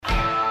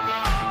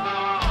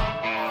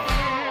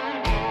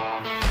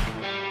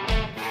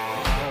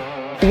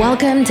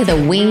Welcome to the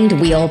Winged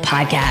Wheel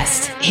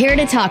Podcast. Here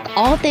to talk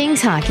all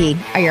things hockey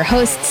are your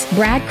hosts,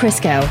 Brad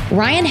Crisco,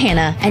 Ryan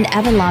Hanna, and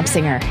Evan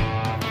Lobsinger.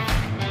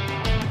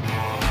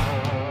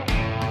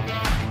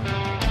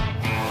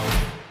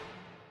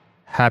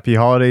 Happy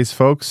holidays,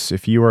 folks.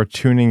 If you are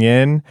tuning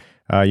in,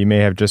 you may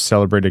have just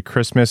celebrated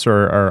Christmas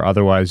or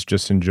otherwise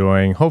just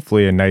enjoying,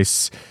 hopefully, a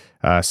nice,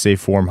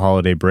 safe, warm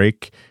holiday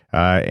break.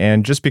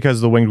 And just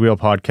because the Winged Wheel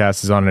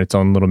podcast is on its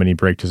own little mini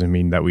break doesn't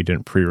mean that we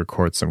didn't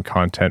pre-record some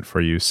content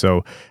for you.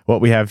 So what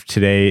we have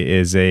today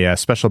is a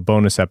special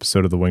bonus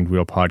episode of the Winged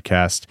Wheel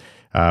podcast.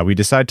 We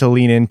decided to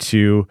lean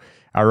into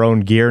our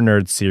own Gear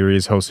Nerd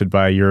series hosted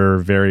by your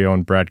very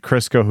own Brad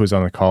Crisco, who's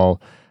on the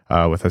call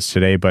with us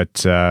today.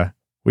 But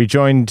we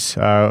joined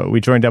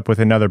up with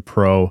another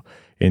pro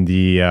in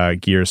the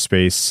gear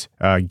space,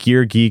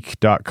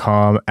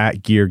 geargeek.com,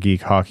 at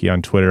geargeekhockey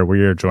on Twitter. We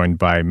are joined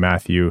by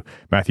Matthew.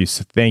 Matthew,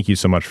 thank you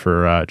so much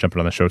for jumping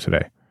on the show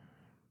today.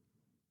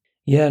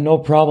 Yeah, no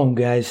problem,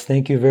 guys.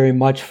 Thank you very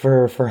much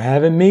for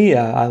having me.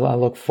 I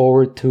look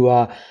forward to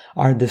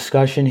our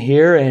discussion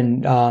here,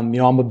 and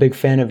I'm a big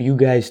fan of you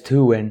guys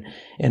too, and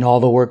all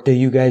the work that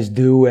you guys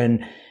do,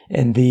 and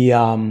the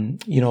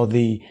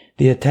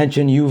the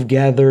attention you've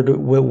gathered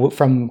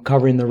from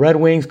covering the Red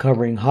Wings,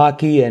 covering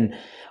hockey, and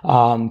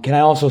can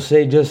I also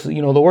say just,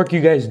 the work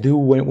you guys do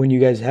when you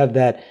guys have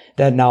that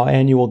now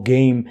annual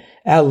game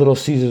at Little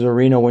Caesars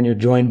Arena, when you're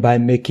joined by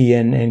Mickey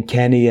and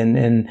Kenny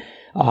and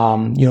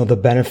the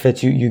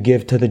benefits you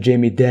give to the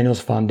Jamie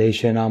Daniels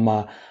Foundation. I'm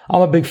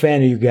a big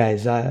fan of you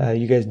guys.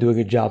 You guys do a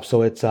good job.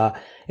 So it's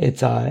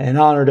an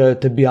honor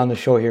to be on the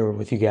show here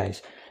with you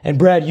guys. And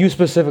Brad, you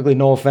specifically,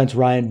 no offense,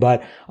 Ryan,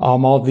 but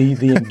all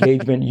the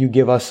engagement you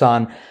give us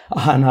on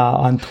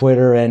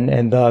Twitter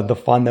and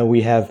the fun that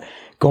we have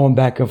going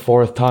back and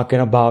forth talking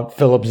about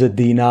Philip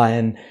Zadina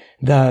and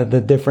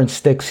the different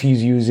sticks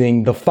he's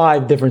using, the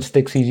 5 different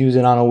sticks he's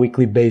using on a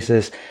weekly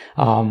basis.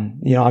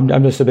 I'm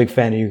just a big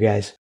fan of you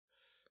guys.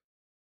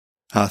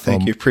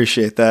 Thank you.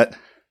 Appreciate that.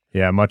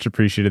 Yeah, much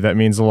appreciated. That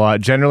means a lot.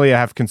 Generally, I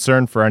have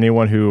concern for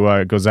anyone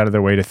who goes out of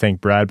their way to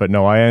thank Brad, but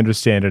no, I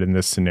understand it in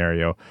this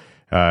scenario.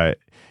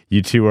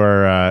 You two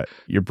are,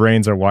 your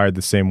brains are wired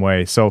the same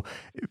way. So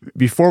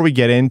before we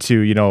get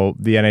into,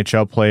 the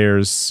NHL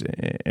players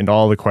and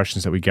all the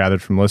questions that we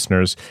gathered from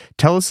listeners,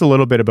 tell us a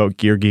little bit about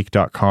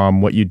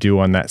geargeek.com, what you do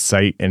on that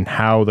site, and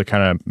how the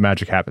kind of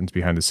magic happens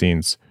behind the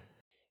scenes.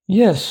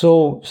 Yeah,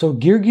 so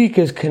Gear Geek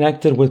is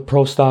connected with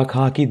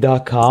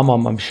ProStockHockey.com.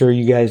 I'm sure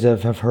you guys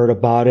have heard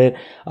about it,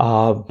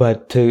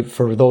 but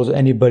for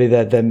anybody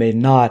that may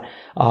not,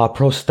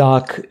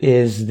 ProStock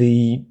is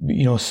the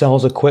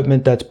sells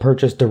equipment that's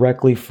purchased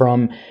directly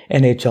from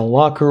NHL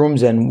locker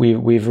rooms, and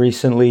we've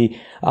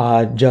recently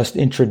just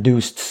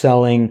introduced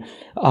selling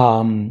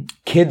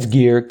kids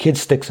gear, kids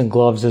sticks and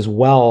gloves as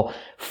well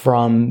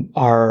from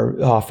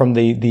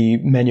the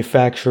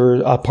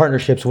manufacturer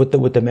partnerships with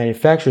the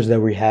manufacturers that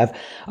we have,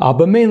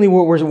 but mainly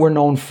we're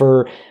known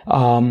for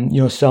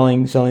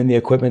selling the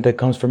equipment that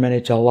comes from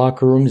NHL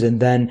locker rooms, and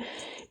then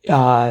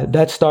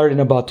that started in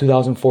about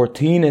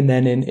 2014, and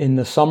then in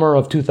the summer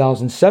of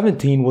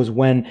 2017 was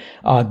when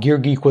Gear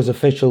Geek was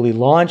officially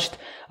launched.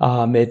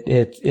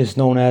 It is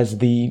known as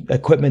the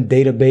equipment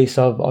database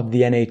of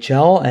the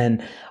NHL,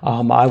 and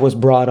I was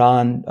brought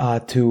on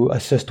to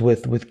assist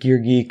with Gear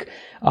Geek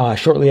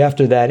shortly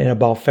after that in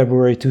about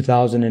February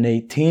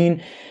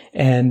 2018.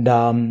 And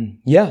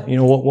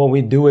what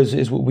we do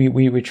is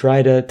we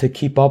try to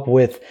keep up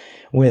with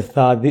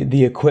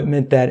the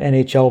equipment that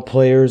NHL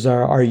players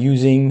are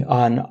using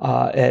on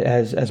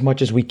as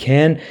much as we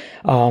can.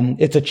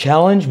 It's a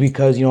challenge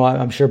because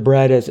I'm sure,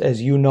 Brad,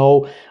 as you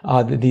know,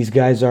 these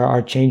guys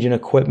are changing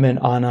equipment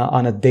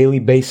on a daily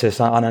basis,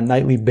 on a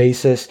nightly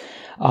basis.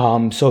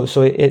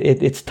 So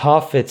it's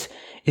tough.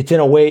 It's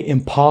in a way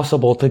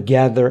impossible to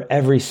gather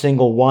every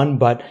single one,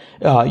 but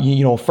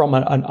from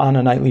on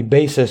a nightly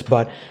basis.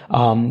 But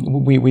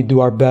we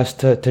do our best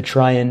to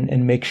try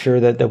and make sure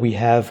that we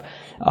have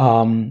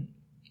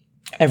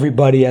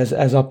everybody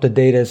as up to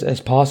date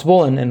as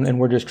possible, and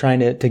we're just trying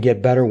to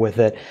get better with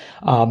it.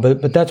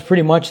 But that's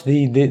pretty much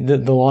the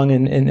long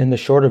and the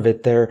short of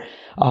it. There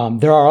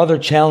are other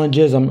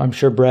challenges. I'm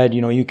sure, Brad,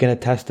 you can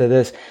attest to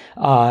this.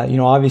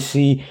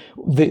 Obviously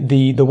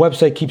the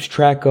website keeps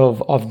track of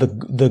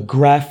the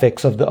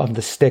graphics of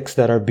the sticks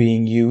that are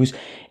being used.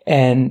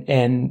 And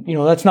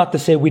that's not to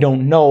say we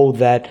don't know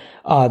that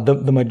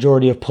the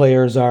majority of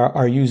players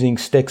are using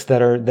sticks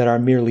that are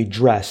merely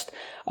dressed.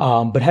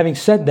 But having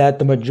said that,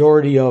 the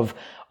majority of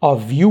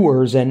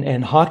viewers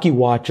and hockey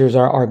watchers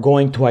are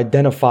going to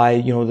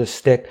identify, the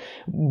stick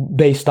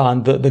based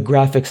on the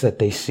graphics that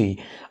they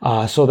see.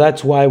 So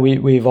that's why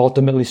we've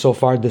ultimately so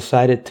far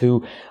decided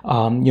to,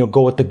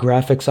 go with the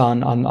graphics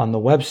on the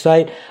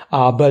website.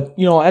 But,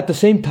 at the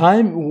same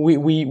time,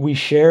 we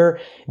share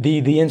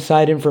the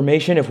inside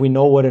information if we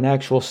know what an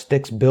actual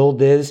stick's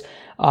build is.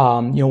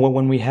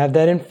 when we have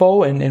that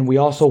info, and we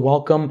also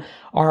welcome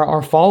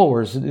our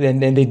followers,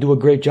 and they do a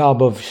great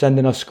job of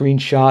sending us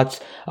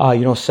screenshots,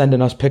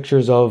 sending us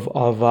pictures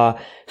of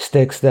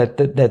sticks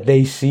that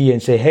they see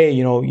and say, hey,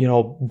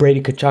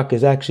 Brady Tkachuk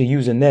is actually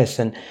using this,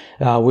 and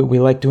we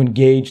like to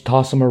engage,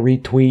 toss them a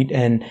retweet,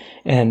 and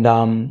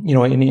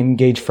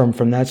engage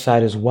from that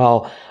side as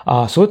well.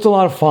 So it's a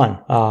lot of fun.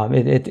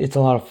 It's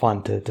a lot of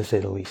fun to say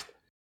the least.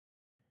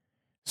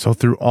 So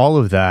through all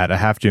of that, I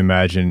have to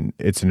imagine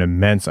it's an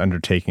immense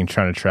undertaking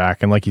trying to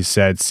track. And like you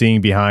said, seeing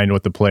behind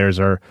what the players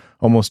are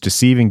almost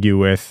deceiving you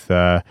with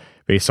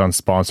based on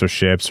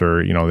sponsorships,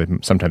 or,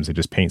 sometimes they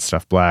just paint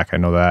stuff black. I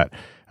know that.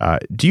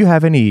 Do you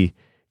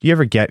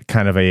ever get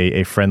kind of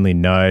a friendly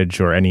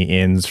nudge or any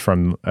ins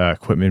from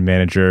equipment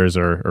managers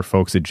or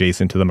folks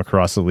adjacent to them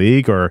across the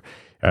league? Or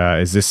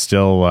is this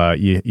still,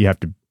 you have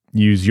to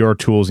use your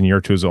tools and your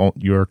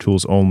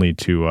tools only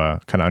to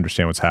kind of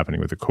understand what's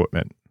happening with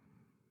equipment?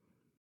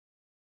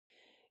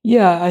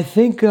 Yeah, I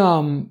think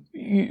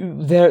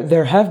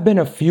there have been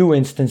a few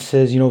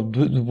instances,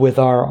 with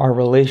our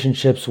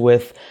relationships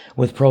with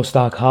Pro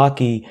Stock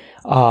Hockey,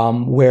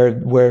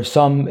 where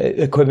some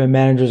equipment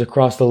managers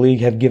across the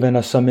league have given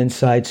us some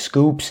inside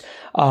scoops.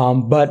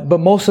 But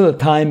most of the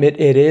time it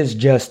is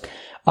just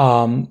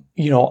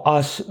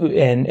us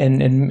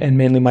and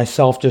mainly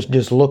myself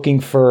just looking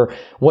for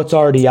what's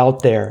already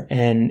out there,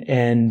 and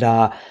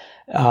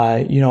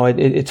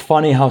it's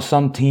funny how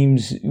some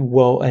teams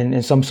will,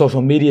 and some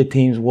social media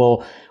teams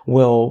will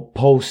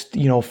post,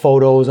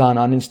 photos on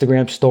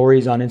Instagram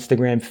stories, on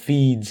Instagram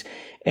feeds,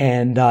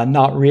 and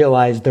not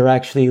realize they're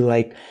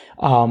actually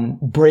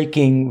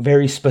breaking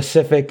very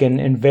specific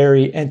and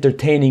very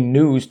entertaining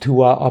news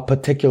to a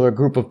particular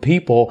group of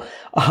people.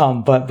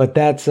 But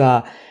that's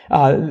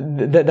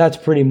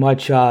pretty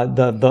much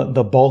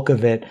the bulk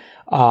of it.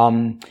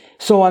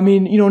 So, I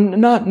mean,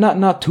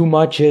 not too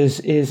much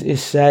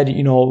is said,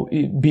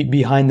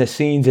 behind the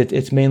scenes.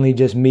 It's mainly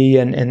just me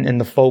and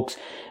the folks,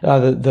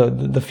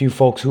 the few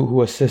folks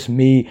who assist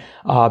me,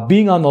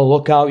 being on the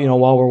lookout,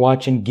 while we're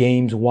watching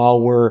games,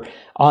 while we're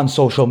on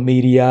social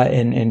media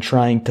and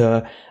trying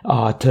to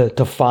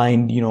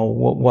find,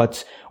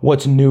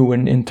 what's new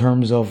in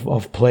terms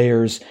of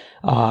players,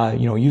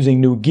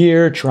 using new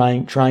gear,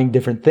 trying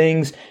different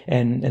things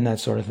and that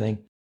sort of thing.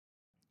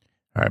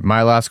 All right,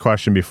 my last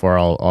question before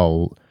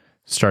I'll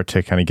start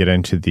to kind of get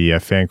into the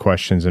fan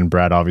questions. And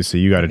Brad, obviously,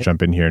 you got to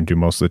jump in here and do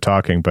most of the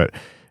talking. But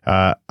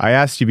I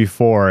asked you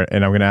before,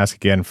 and I'm going to ask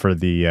again for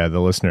the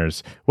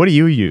listeners. What do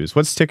you use?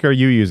 What sticker are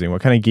you using?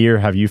 What kind of gear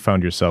have you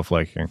found yourself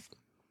liking?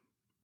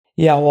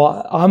 Yeah,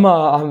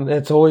 well,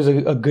 it's always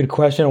a good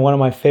question. One of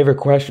my favorite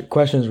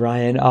questions,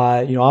 Ryan.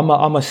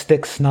 I'm a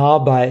stick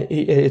snob.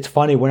 It's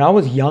funny. When I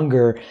was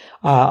younger,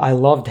 I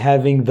loved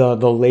having the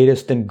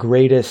latest and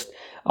greatest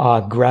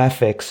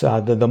graphics,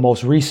 the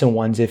most recent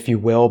ones, if you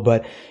will.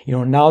 But,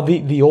 now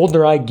the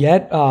older I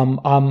get,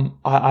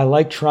 I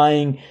like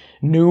trying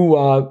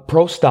new,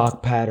 pro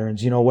stock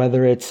patterns,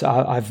 whether it's,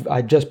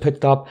 I just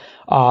picked up,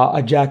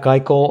 a Jack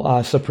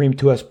Eichel, Supreme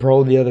 2S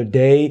Pro the other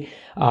day.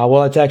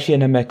 Well, it's actually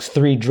an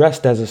MX3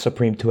 dressed as a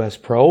Supreme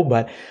 2S Pro,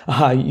 but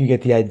you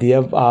get the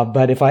idea.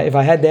 But if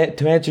I had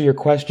to answer your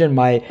question,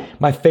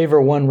 my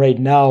favorite one right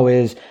now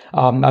is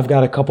I've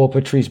got a couple of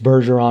Patrice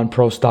Bergeron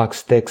Pro Stock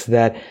sticks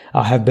that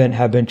have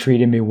been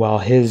treating me well.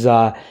 His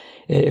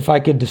if I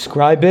could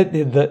describe it,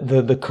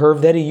 the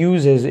curve that he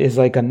uses is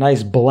like a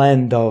nice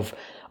blend of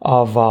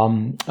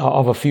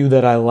a few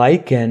that I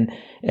like, and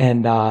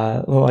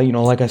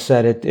like I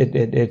said,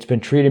 it's been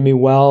treating me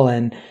well,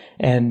 and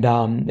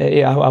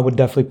I would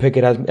definitely pick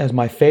it as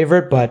my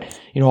favorite. But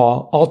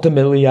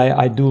ultimately,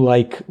 I do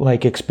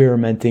like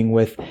experimenting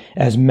with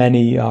as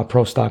many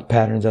pro stock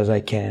patterns as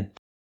I can.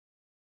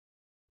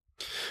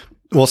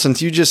 Well,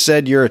 since you just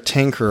said you're a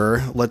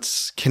tinkerer,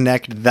 let's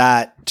connect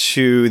that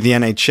to the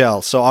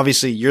NHL. So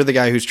obviously, you're the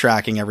guy who's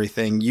tracking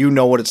everything. You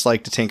know what it's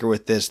like to tinker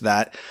with this,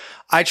 that.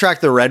 I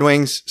track the Red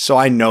Wings, so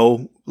I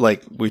know,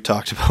 like we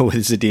talked about with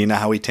Zadina,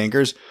 how he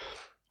tinkers.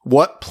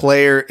 What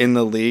player in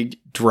the league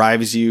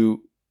drives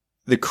you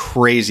the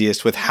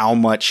craziest with how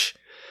much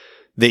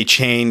they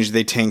change,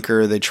 they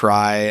tinker, they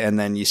try, and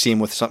then you see them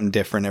with something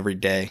different every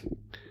day?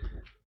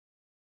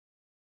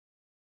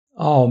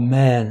 Oh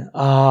man.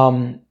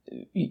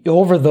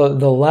 Over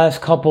the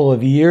last couple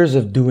of years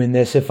of doing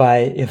this, if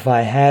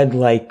I had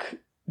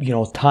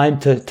time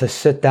to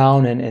sit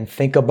down and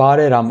think about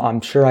it,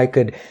 I'm sure I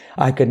could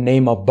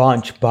name a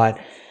bunch, but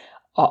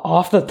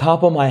off the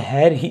top of my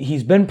head,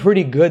 he's been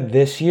pretty good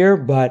this year,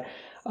 but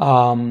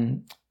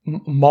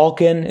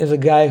Malkin is a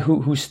guy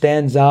who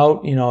stands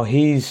out.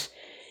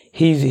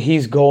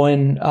 He's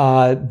going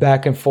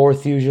back and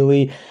forth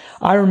usually.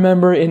 I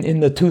remember in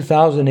the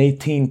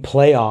 2018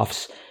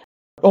 playoffs.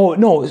 Oh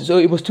no, so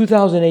it was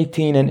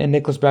 2018 and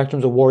Nicholas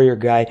Backstrom's a Warrior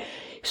guy.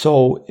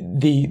 So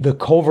the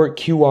Covert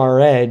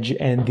QR Edge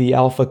and the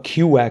Alpha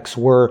QX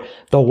were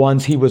the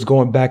ones he was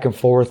going back and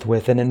forth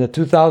with. And in the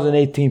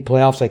 2018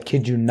 playoffs, I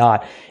kid you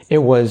not, it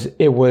was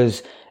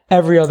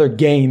every other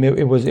game,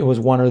 it was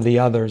one or the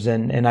others.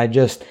 And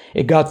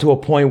it got to a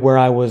point where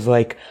I was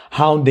like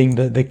hounding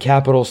the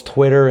Capitals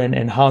Twitter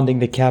and hounding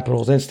the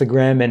Capitals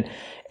Instagram and,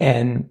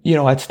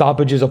 at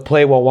stoppages of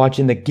play while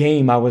watching the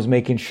game, I was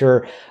making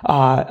sure,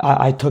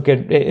 I took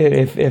it,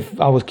 if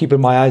I was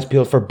keeping my eyes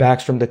peeled for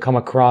Backstrom to come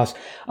across,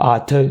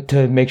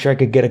 to make sure I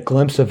could get a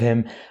glimpse of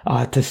him,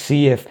 to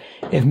see if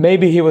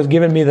maybe he was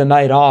giving me the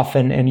night off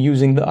and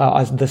using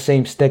the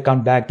same stick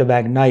on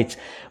back-to-back nights.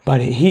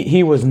 But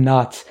he was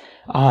nuts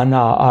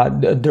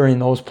on, during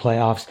those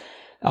playoffs.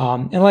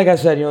 And like I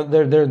said,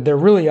 there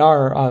really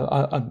are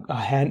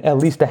at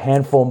least a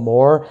handful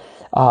more.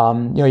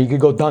 You could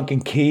go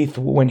Duncan Keith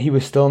when he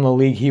was still in the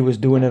league. He was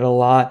doing it a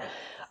lot.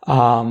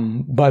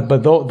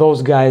 But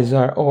those guys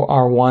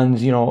are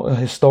ones,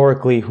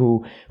 historically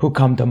who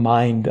come to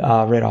mind,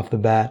 right off the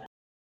bat.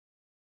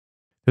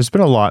 There's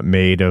been a lot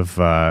made of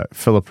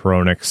Filip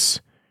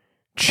Hronek's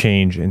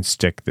change in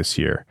stick this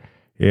year.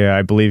 Yeah,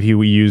 I believe he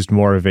used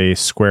more of a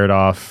squared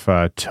off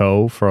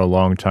toe for a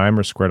long time,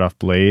 or squared off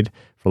blade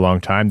for a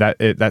long time.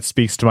 That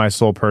speaks to my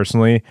soul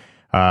personally.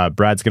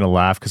 Brad's going to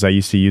laugh because I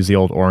used to use the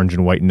old orange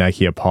and white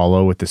Nike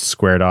Apollo with this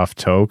squared off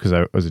toe because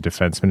I was a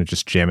defenseman and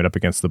just jam it up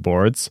against the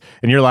boards.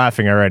 And you're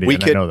laughing already,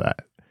 I know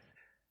that.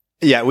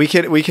 Yeah, we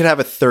could have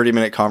a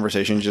 30-minute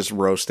conversation just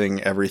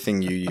roasting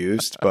everything you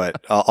used,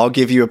 but I'll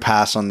give you a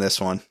pass on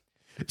this one.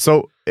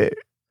 So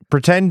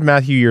pretend,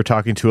 Matthew, you're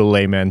talking to a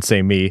layman,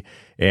 say me,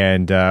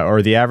 and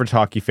or the average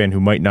hockey fan who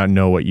might not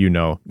know what you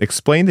know.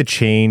 Explain the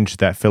change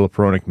that Filip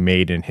Hronek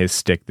made in his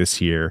stick this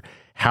year,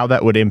 how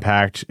that would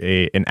impact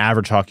an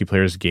average hockey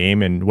player's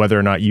game, and whether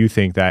or not you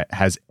think that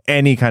has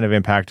any kind of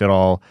impact at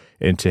all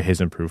into his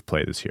improved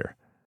play this year.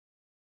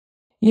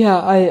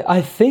 Yeah,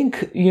 I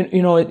think,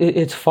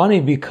 it's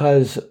funny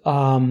because,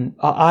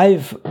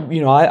 I've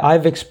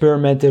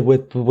experimented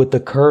with the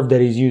curve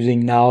that he's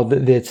using now.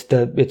 It's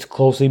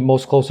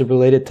most closely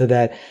related to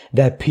that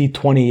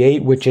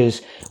P28, which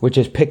is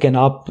picking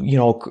up,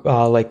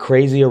 like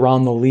crazy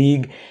around the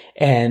league.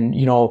 And,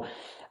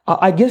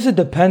 I guess it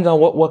depends on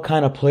what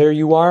kind of player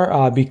you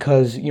are,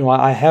 because,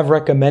 I have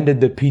recommended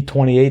the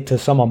P28 to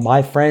some of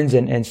my friends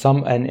and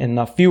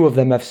a few of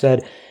them have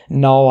said,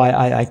 no,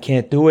 I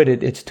can't do it.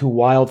 It's too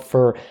wild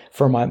for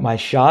my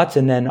shots.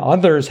 And then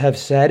others have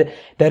said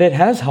that it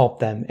has helped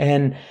them.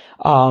 And,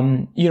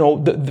 from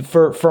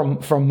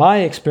my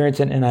experience,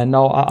 and I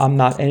know I'm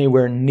not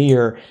anywhere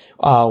near,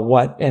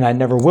 and I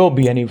never will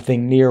be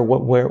anything near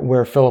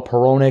where Filip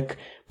Hronek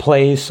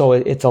plays. So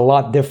it's a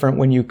lot different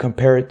when you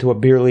compare it to a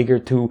beer leaguer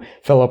to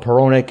Filip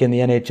Hronek in the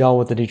NHL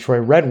with the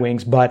Detroit Red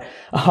Wings. But,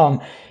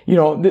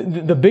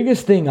 the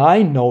biggest thing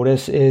I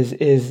notice is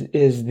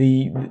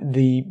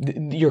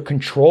your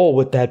control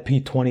with that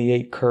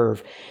P28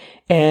 curve.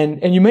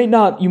 And you might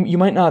not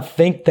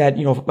think that,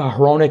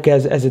 Hronek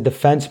as a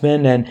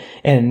defenseman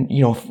and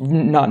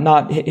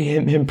not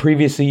him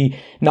previously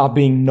not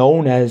being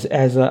known as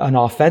an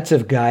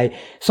offensive guy.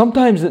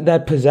 Sometimes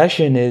that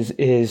possession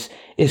is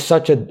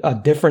such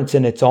a difference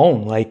in its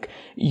own. Like,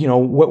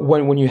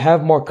 when you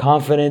have more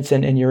confidence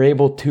and you're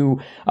able to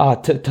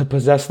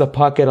possess the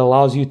puck, it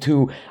allows you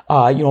to,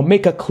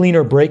 make a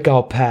cleaner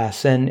breakout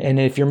pass. And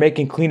if you're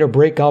making cleaner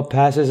breakout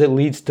passes, it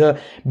leads to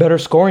better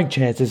scoring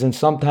chances. And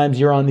sometimes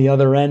you're on the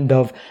other end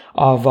of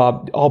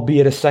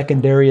albeit a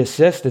secondary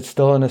assist, it's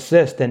still an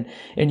assist and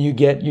you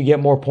get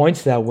more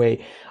points that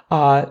way.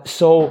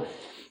 So,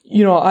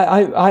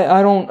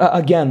 I don't,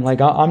 again, like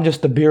I'm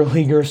just a beer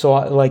leaguer. So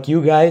like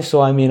you guys, so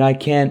I mean, I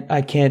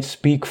can't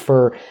speak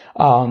for,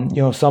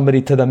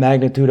 somebody to the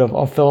magnitude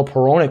of Filip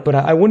Hronek, but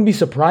I wouldn't be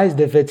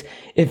surprised if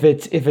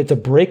it's a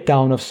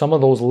breakdown of some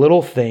of those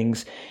little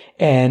things.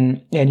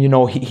 And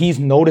he's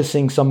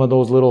noticing some of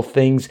those little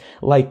things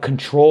like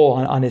control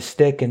on his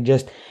stick and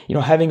just,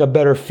 having a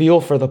better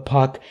feel for the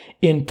puck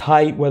in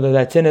tight, whether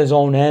that's in his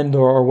own end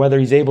or whether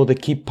he's able to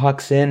keep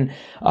pucks in,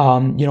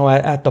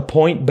 at the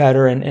point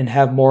better and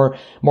have more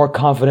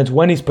confidence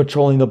when he's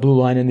patrolling the blue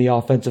line in the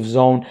offensive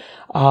zone.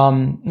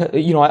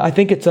 I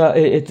think it's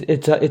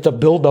a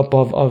buildup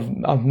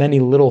of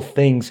many little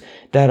things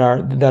that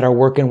are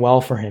working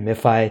well for him.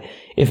 If I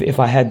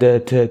had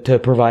to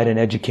provide an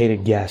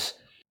educated guess.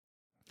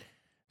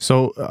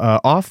 So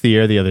off the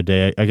air the other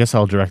day, I guess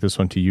I'll direct this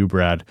one to you,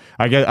 Brad.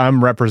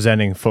 I'm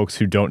representing folks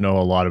who don't know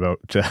a lot about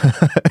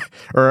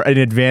or an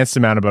advanced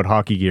amount about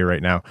hockey gear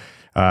right now.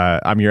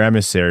 I'm your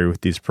emissary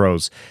with these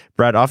pros.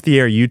 Brad, off the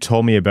air, you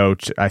told me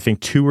about, I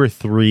think, 2 or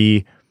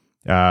 3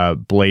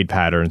 blade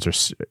patterns or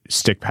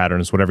stick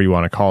patterns, whatever you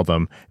want to call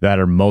them, that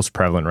are most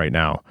prevalent right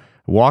now.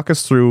 Walk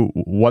us through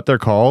what they're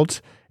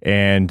called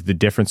and the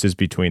differences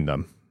between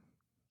them.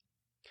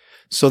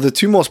 So the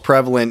 2 most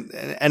prevalent,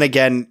 and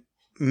again,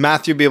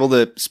 Matthew will be able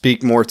to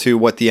speak more to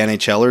what the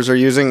NHLers are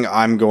using.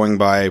 I'm going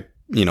by,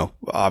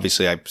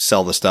 obviously I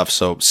sell the stuff,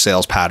 so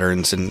sales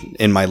patterns and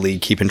in my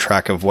league, keeping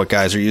track of what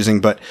guys are using.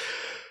 But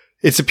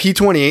it's a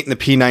P28 and the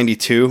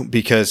P92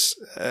 because,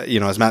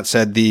 as Matt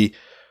said, the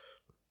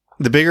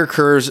bigger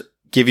curves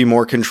give you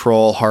more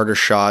control, harder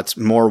shots,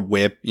 more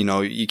whip. You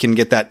know, you can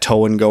get that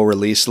toe and go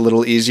release a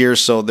little easier.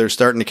 So they're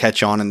starting to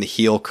catch on in the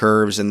heel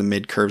curves and the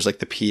mid curves, like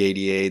the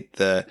P88,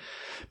 the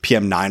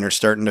PM9 are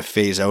starting to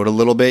phase out a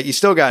little bit. You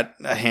still got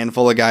a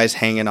handful of guys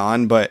hanging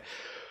on, but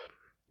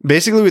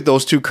basically with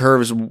those two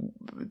curves,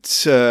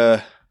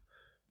 to,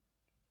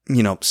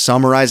 you know,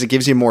 summarize, it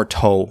gives you more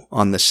toe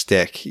on the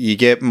stick. You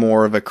get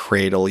more of a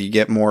cradle, you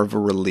get more of a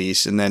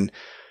release. And then,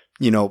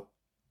 you know,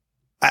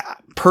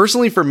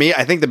 personally for me,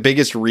 I think the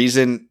biggest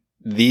reason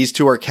these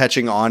two are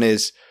catching on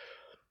is,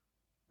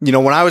 you know,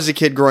 when I was a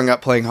kid growing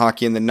up playing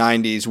hockey in the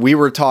 90s, we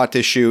were taught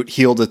to shoot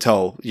heel to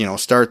toe, you know,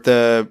 start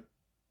the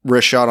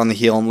wrist shot on the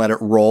heel and let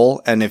it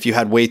roll. And if you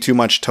had way too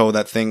much toe,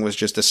 that thing was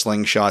just a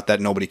slingshot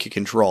that nobody could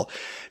control.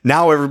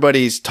 Now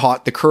everybody's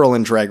taught the curl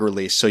and drag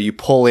release. So you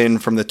pull in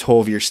from the toe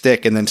of your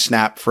stick and then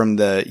snap from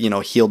the, you know,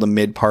 heel to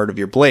mid part of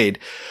your blade.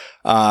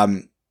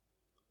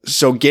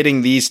 So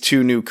getting these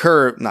two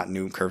not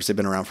new curves, they've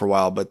been around for a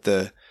while, but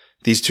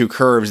these two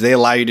curves, they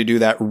allow you to do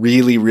that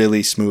really,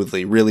 really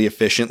smoothly, really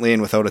efficiently,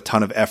 and without a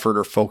ton of effort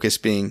or focus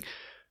being,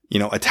 you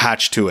know,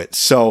 attached to it.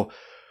 So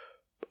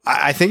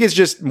I think it's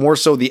just more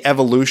so the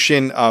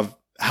evolution of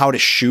how to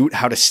shoot,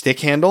 how to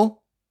stick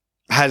handle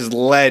has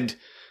led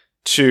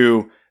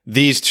to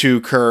these two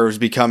curves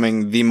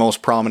becoming the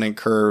most prominent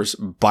curves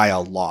by a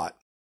lot.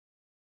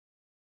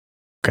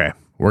 Okay.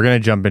 We're going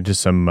to jump into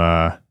some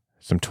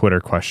Twitter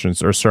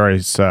questions,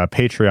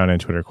 Patreon and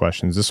Twitter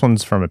questions. This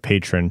one's from a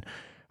patron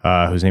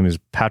whose name is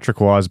Patrick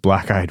Waz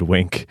Black-Eyed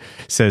Wink.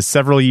 Says,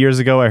 several years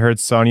ago, I heard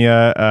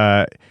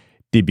Sonia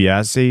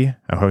DiBiase,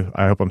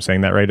 I hope I'm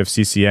saying that right, of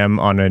CCM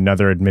on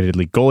another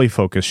admittedly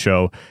goalie-focused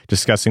show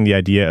discussing the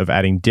idea of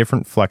adding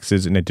different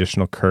flexes and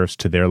additional curves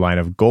to their line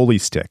of goalie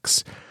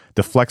sticks.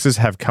 The flexes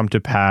have come to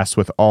pass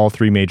with all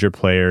three major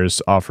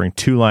players offering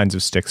two lines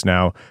of sticks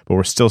now, but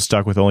we're still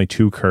stuck with only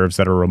two curves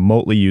that are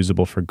remotely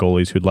usable for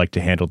goalies who'd like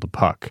to handle the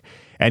puck.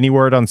 Any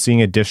word on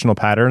seeing additional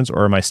patterns,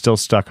 or am I still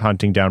stuck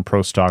hunting down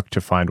pro stock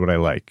to find what I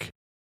like?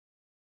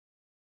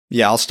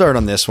 Yeah, I'll start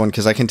on this one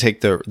because I can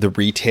take the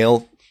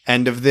retail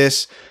end of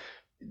this.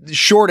 The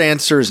short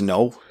answer is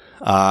no.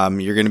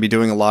 You're going to be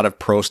doing a lot of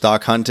pro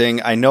stock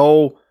hunting. I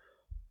know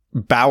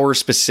Bauer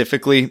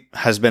specifically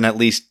has been at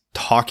least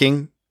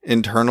talking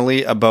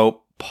internally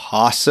about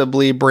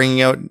possibly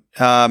bringing out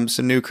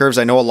some new curves.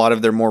 I know a lot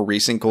of their more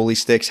recent goalie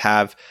sticks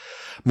have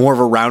more of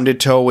a rounded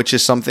toe, which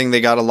is something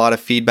they got a lot of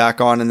feedback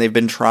on and they've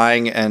been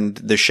trying, and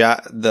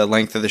the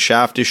length of the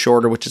shaft is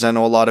shorter, which is I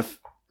know a lot of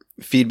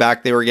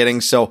feedback they were getting.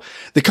 So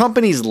the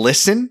companies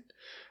listen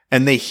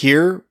and they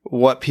hear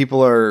what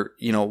people are,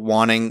 you know,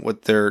 wanting,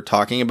 what they're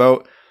talking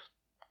about.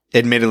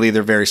 Admittedly,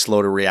 they're very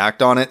slow to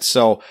react on it.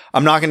 So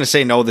I'm not going to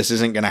say, no, this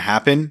isn't going to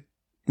happen.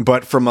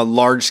 But from a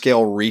large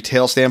scale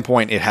retail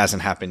standpoint, it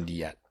hasn't happened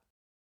yet.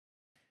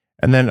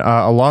 And then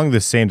along the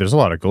same, there's a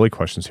lot of goalie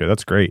questions here.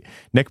 That's great.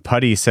 Nick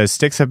Putty says,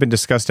 sticks have been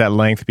discussed at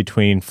length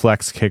between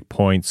flex, kick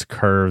points,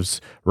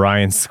 curves,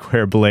 Ryan's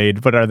square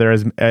blade, but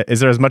is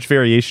there as much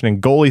variation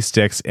in goalie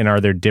sticks, and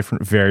are there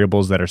different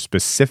variables that are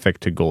specific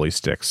to goalie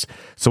sticks?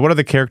 So what are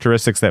the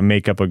characteristics that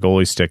make up a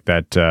goalie stick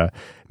that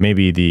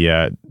maybe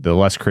the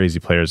less crazy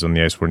players on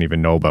the ice wouldn't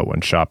even know about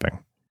when shopping?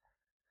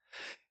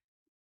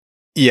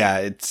 Yeah,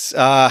 it's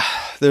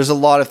there's a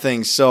lot of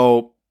things.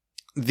 So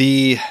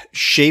the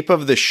shape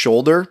of the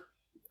shoulder,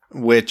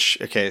 which,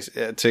 okay,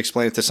 to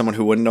explain it to someone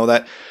who wouldn't know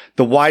that,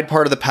 the wide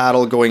part of the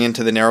paddle going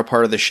into the narrow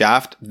part of the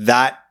shaft,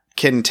 that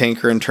can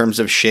tinker in terms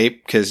of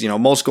shape because, you know,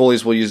 most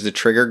goalies will use the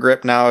trigger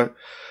grip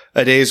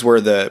nowadays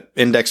where the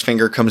index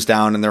finger comes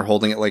down and they're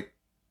holding it like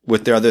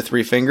with their other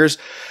three fingers,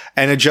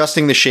 and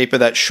adjusting the shape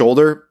of that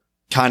shoulder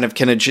kind of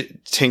can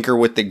tinker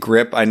with the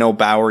grip. I know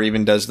Bauer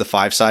even does the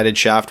 5-sided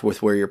shaft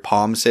with where your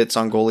palm sits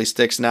on goalie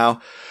sticks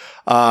now.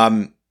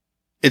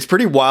 It's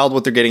pretty wild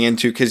what they're getting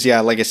into because, yeah,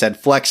 like I said,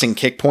 flex and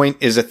kick point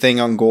is a thing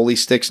on goalie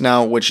sticks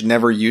now, which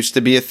never used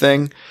to be a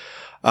thing.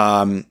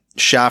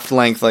 Shaft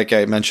length, like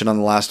I mentioned on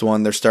the last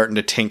one, they're starting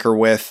to tinker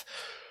with.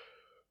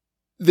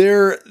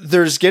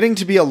 There's getting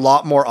to be a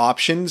lot more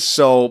options.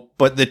 So,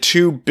 but the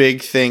two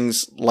big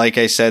things, like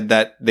I said,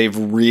 that they've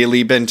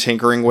really been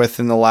tinkering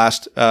with in the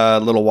last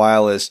little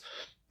while is,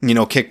 you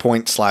know, kick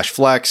point /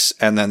 flex,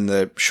 and then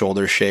the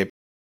shoulder shape.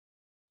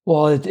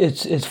 Well,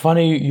 it's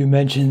funny you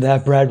mentioned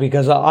that, Brad,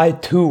 because I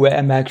too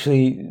am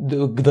actually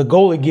the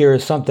goalie gear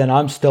is something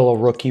I'm still a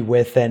rookie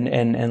with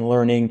and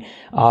learning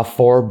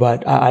for.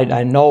 But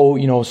I know,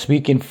 you know,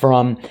 speaking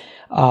from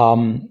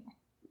the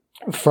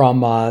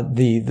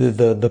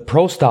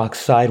pro stock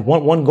side,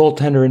 one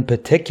goaltender in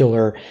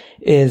particular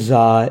is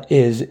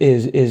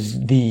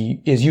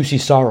UC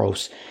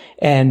Saros.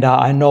 And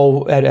I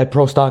know at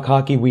Pro Stock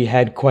Hockey, we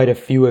had quite a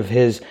few of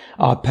his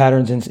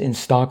patterns in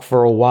stock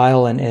for a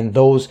while. And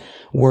those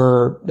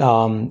were,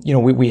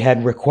 we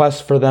had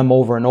requests for them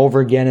over and over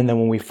again. And then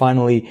when we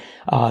finally,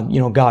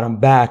 got them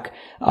back,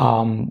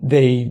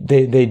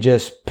 they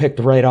just picked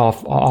right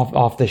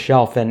off the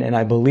shelf. And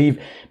I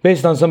believe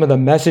based on some of the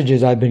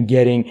messages I've been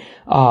getting,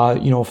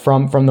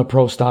 from the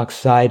Pro Stock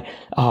side,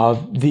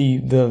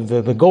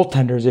 the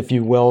goaltenders, if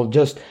you will,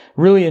 just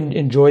really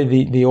enjoy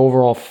the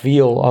overall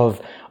feel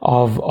of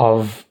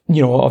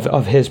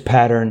his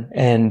pattern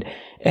and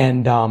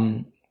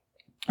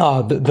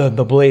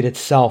the blade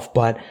itself.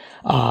 But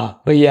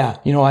yeah,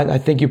 I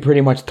think you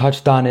pretty much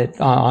touched on it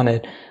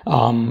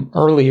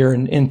earlier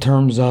in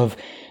terms of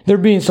there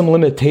being some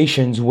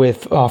limitations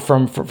with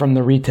from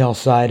the retail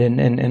side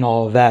and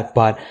all of that.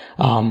 But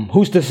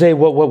who's to say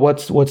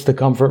what's to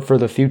come for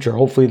the future?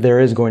 Hopefully there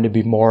is going to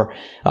be more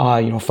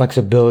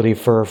flexibility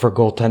for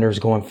goaltenders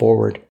going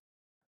forward.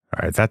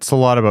 All right, that's a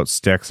lot about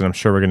sticks, and I'm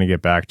sure we're going to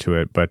get back to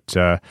it. But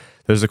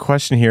there's a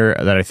question here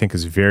that I think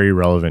is very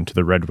relevant to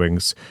the Red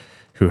Wings,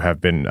 who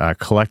have been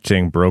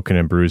collecting broken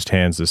and bruised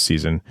hands this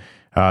season.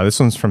 This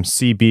one's from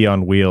CB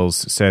on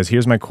Wheels. It says,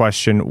 here's my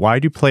question. Why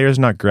do players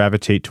not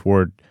gravitate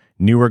toward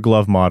newer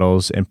glove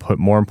models and put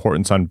more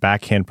importance on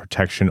backhand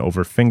protection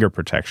over finger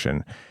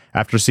protection?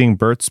 After seeing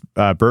Burt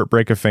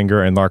break a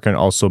finger and Larkin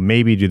also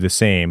maybe do the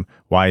same,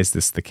 why is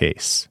this the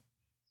case?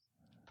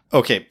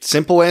 Okay,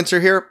 simple answer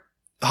here.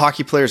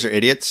 Hockey players are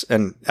idiots.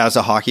 And as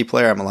a hockey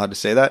player, I'm allowed to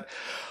say that.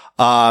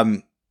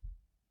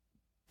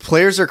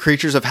 Players are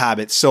creatures of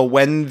habit. So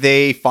when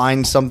they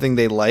find something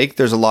they like,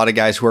 there's a lot of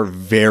guys who are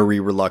very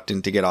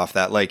reluctant to get off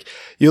that. Like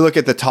you look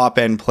at the top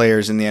end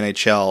players in the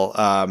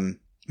NHL,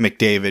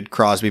 McDavid,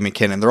 Crosby,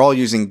 McKinnon, they're all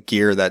using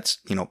gear that's,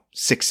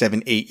 6,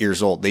 7, 8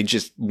 years old. They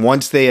just,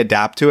 once they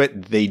adapt to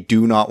it, they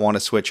do not want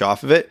to switch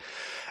off of it.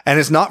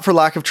 And it's not for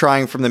lack of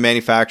trying from the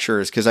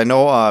manufacturers. Cause I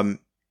know,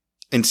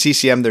 in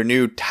CCM, their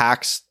new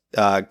Tax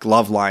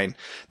glove line,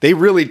 they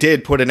really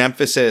did put an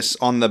emphasis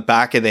on the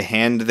back of the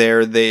hand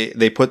there.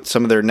 They put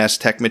some of their Nest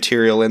Tech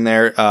material in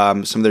there, some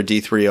of their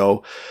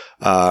D3O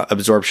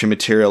absorption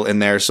material in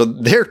there. So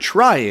they're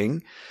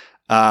trying.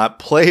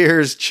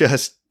 Players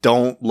just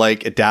don't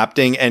like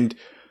adapting. And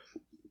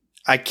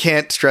I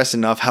can't stress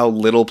enough how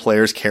little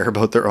players care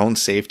about their own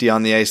safety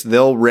on the ice.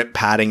 They'll rip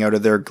padding out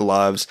of their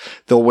gloves.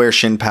 They'll wear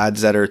shin pads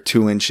that are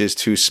 2 inches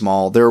too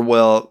small.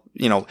 The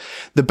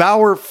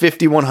Bauer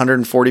 5100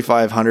 and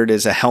 4500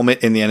 is a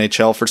helmet in the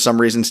NHL for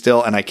some reason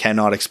still, and I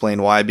cannot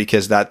explain why,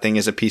 because that thing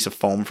is a piece of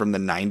foam from the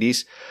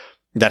 90s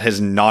that has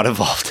not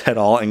evolved at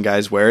all, and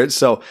guys wear it.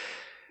 So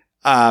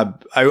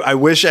I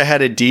wish I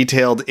had a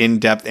detailed,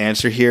 in-depth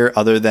answer here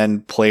other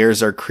than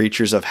players are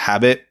creatures of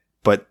habit,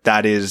 but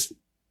that is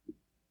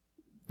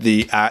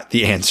the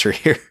answer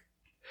here.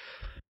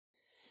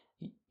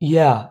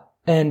 Yeah.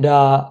 And,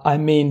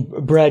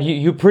 Brad,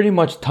 you pretty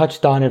much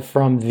touched on it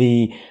from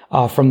the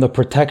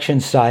protection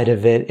side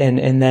of it.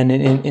 And then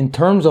in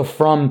terms of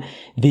from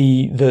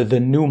the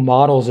new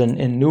models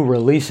and new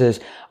releases,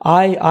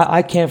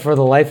 I can't for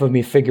the life of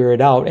me figure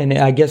it out. And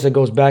I guess it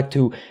goes back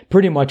to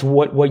pretty much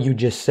what you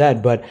just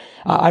said. But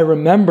I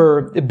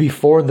remember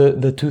before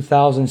the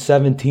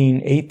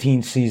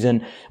 2017-18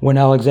 season when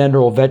Alexander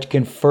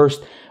Ovechkin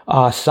first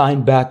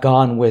signed back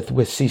on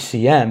with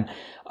CCM.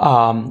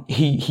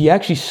 He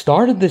actually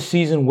started the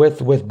season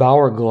with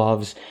Bauer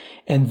gloves,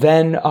 and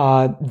then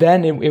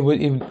it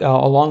was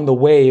along the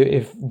way,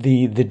 if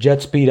the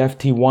Jet Speed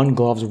FT1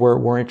 gloves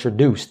were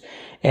introduced,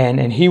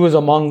 and he was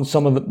among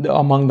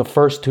the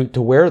first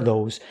to wear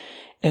those.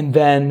 And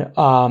then,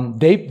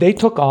 they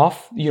took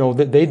off,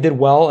 they did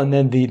well. And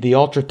then the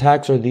Ultra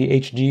Tax or the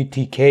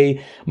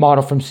HGTK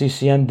model from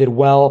CCM did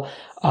well.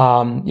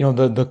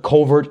 The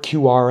Covert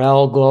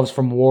QRL gloves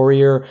from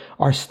Warrior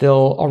are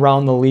still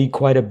around the league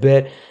quite a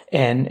bit.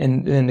 And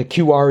the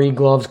QRE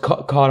gloves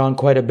caught on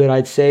quite a bit,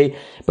 I'd say.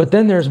 But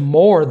then there's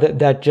more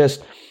that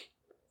just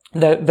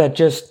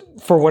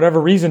for whatever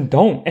reason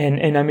don't.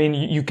 And I mean,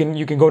 you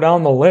can go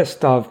down the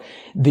list of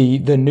the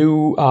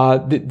new,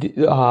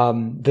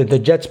 the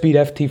Jet Speed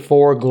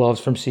FT4 gloves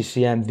from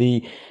CCM,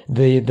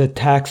 the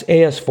Tax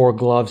AS4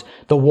 gloves,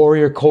 the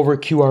Warrior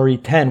Covert QRE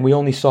 10. We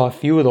only saw a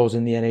few of those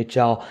in the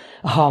NHL.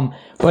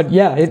 But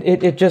yeah,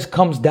 it just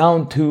comes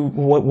down to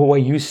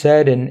what you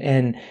said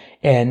and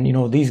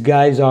these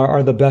guys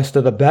are the best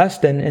of the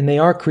best and they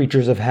are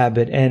creatures of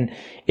habit. And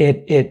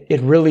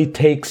it really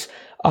takes,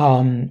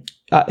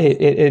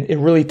 it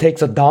really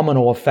takes a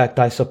domino effect,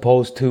 I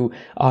suppose, to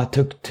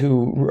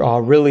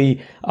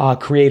really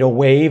create a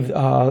wave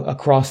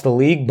across the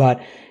league.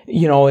 But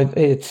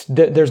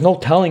there's no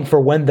telling for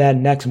when that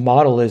next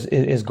model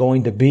is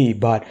going to be.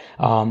 But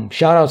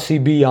shout out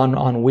CB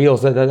on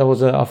Wheels. That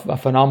was a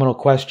phenomenal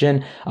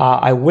question.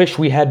 I wish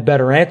we had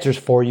better answers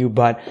for you,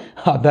 but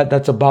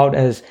that's about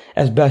as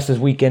best as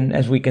we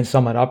can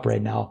sum it up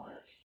right now.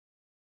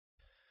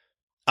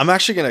 I'm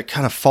actually going to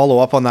kind of follow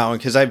up on that one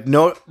because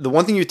the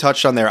one thing you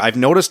touched on there, I've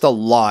noticed a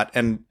lot,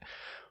 and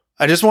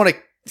I just want to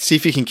see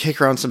if you can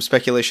kick around some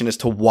speculation as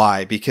to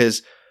why.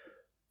 Because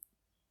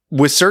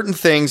with certain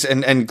things,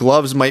 and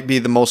gloves might be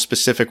the most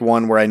specific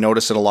one where I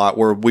notice it a lot,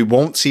 where we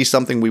won't see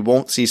something,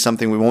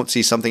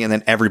 and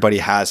then everybody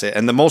has it.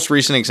 And the most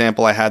recent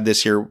example I had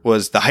this year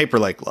was the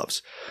Hyperlight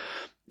gloves.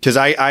 Because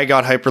I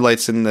got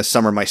Hyperlights in the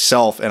summer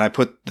myself, and I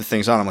put the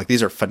things on. I'm like,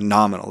 these are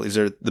phenomenal. These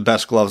are the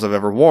best gloves I've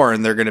ever worn,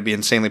 and they're going to be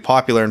insanely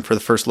popular. And for the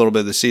first little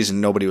bit of the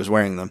season, nobody was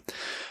wearing them.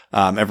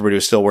 Everybody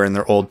was still wearing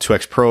their old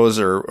 2X Pros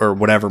or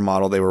whatever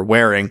model they were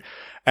wearing.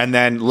 And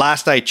then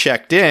last I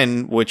checked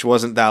in, which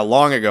wasn't that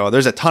long ago,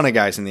 there's a ton of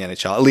guys in the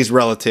NHL, at least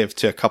relative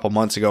to a couple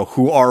months ago,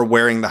 who are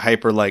wearing the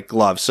Hyperlight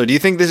gloves. So do you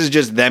think this is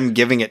just them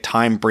giving it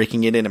time,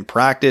 breaking it in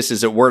practice?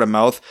 Is it word of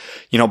mouth?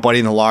 Buddy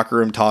in the locker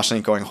room tossing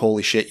it, going,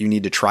 holy shit, you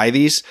need to try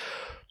these.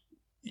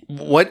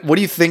 What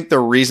do you think the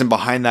reason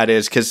behind that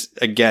is? Because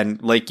again,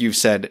 like you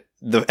said,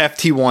 the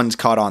FT1s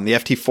caught on. The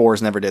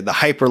FT4s never did. The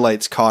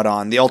Hyperlights caught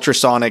on. The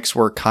Ultrasonics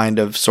were kind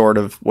of, sort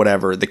of,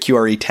 whatever. The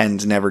QRE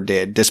 10s never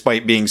did,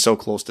 despite being so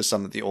close to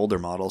some of the older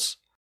models.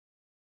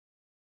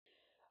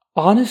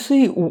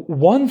 Honestly,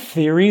 one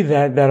theory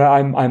that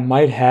I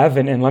might have,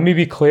 and let me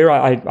be clear,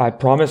 I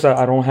promise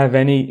I don't have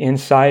any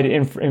inside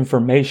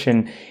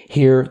information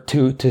here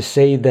to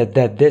say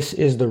that this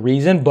is the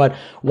reason. But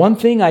one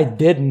thing I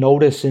did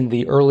notice in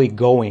the early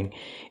going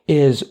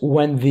is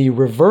when the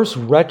reverse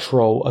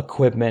retro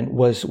equipment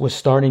was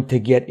starting to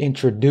get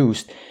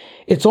introduced,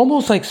 it's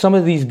almost like some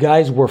of these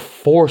guys were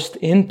forced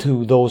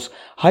into those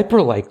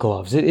Hyperlight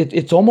gloves.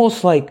 It's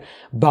almost like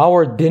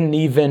Bauer didn't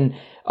even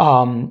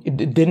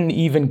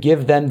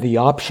give them the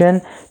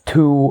option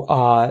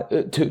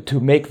to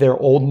make their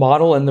old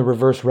model in the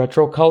reverse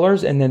retro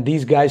colors, and then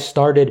these guys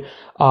started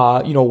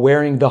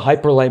wearing the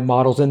Hyperlight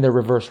models in their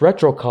reverse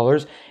retro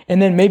colors,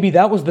 and then maybe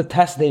that was the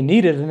test they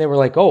needed, and they were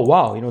like, oh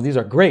wow, these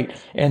are great,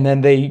 and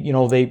then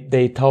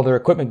they tell their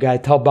equipment guy,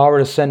 tell Bauer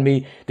to send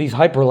me these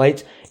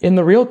Hyperlights in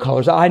the real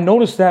colors. I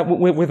noticed that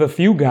with a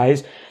few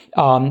guys.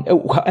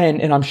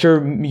 And I'm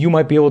sure you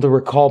might be able to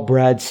recall,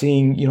 Brad,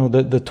 seeing,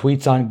 the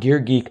tweets on Gear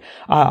Geek.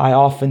 I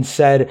often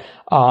said,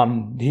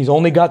 he's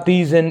only got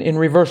these in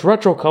reverse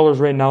retro colors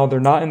right now. They're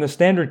not in the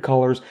standard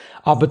colors.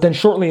 But then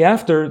shortly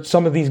after,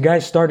 some of these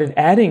guys started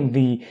adding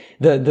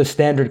the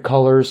standard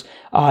colors,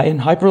 in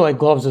Hyperlight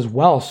gloves as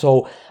well.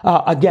 So,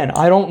 again,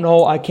 I don't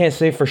know. I can't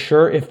say for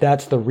sure if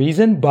that's the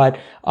reason, but,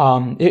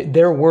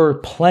 there were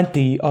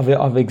plenty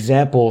of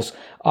examples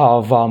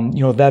of,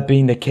 that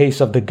being the case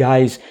of the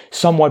guys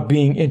somewhat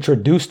being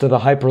introduced to the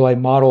Hyperlight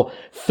model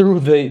through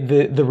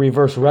the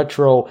reverse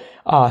retro,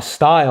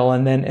 style,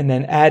 and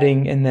then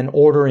adding and then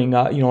ordering,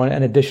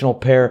 an additional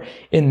pair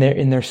in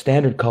their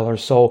standard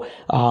colors. So,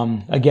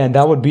 again,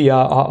 that would be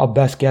a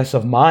best guess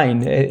of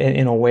mine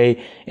in a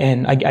way.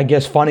 And I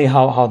guess funny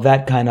how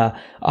that kind of,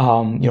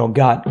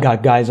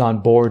 got guys on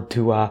board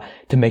to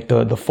make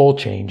the full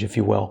change, if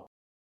you will.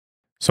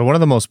 So one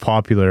of the most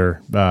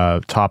popular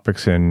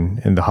topics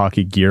in the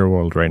hockey gear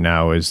world right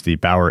now is the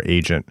Bauer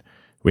agent.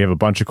 We have a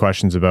bunch of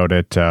questions about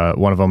it.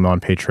 One of them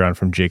on Patreon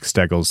from Jake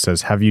Steggles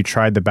says, have you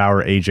tried the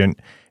Bauer agent,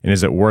 and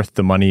is it worth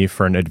the money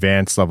for an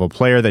advanced level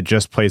player that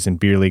just plays in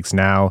beer leagues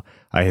now?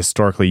 I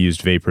historically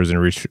used Vapors and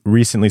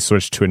recently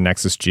switched to a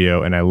Nexus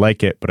Geo, and I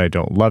like it, but I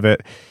don't love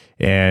it.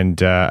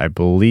 And I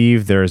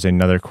believe there is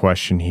another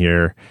question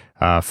here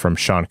from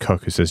Sean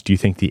Cook who says, do you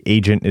think the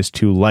agent is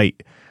too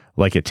light?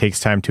 Like, it takes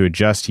time to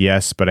adjust,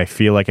 yes, but I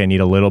feel like I need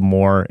a little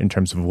more in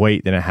terms of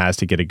weight than it has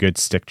to get a good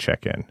stick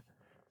check in.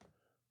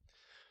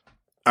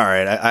 All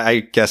right, I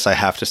guess I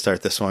have to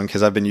start this one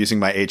because I've been using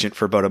my agent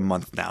for about a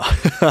month now.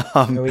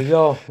 There we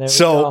go.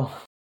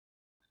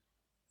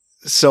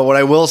 So what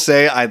I will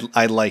say,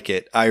 I like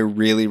it. I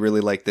really,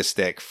 really like this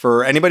stick.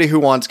 For anybody who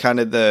wants kind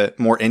of the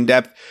more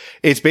in-depth,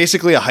 it's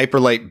basically a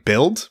Hyperlight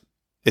build.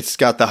 It's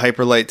got the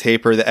Hyperlight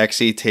taper, the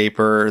XE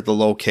taper, the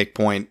low kick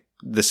point,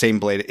 the same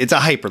blade. It's a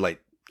Hyperlight,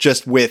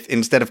 just with,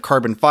 instead of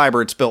carbon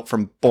fiber, it's built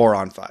from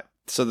boron fiber.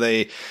 So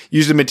they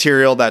use a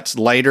material that's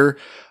lighter,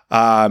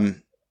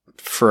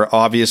 for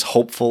obvious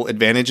hopeful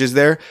advantages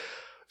there.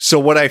 So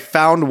what I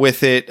found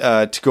with it,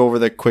 to go over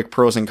the quick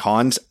pros and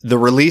cons, the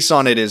release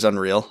on it is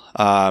unreal.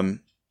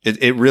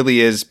 It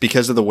really is,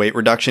 because of the weight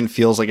reduction,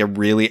 feels like a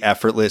really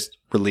effortless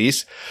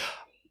release.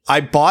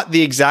 I bought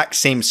the exact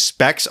same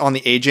specs on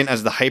the agent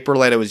as the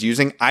Hyperlight I was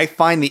using. I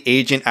find the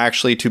agent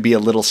actually to be a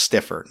little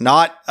stiffer.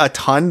 Not a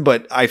ton,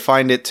 but I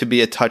find it to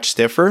be a touch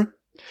stiffer.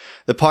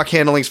 The puck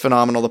handling is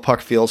phenomenal. The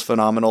puck feels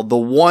phenomenal. The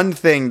one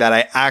thing that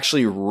I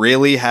actually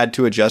really had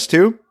to adjust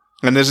to,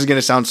 and this is going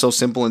to sound so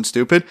simple and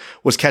stupid,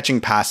 was catching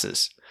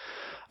passes.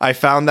 I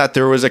found that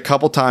there was a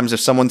couple times if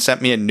someone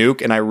sent me a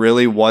nuke and I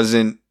really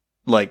wasn't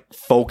like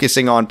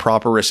focusing on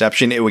proper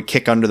reception, it would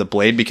kick under the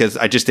blade because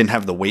I just didn't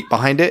have the weight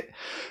behind it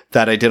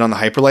that I did on the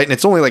Hyperlight. And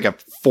it's only like a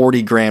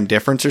 40 gram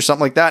difference or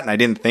something like that. And I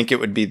didn't think it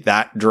would be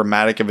that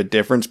dramatic of a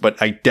difference,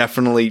 but I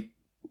definitely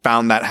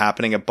found that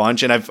happening a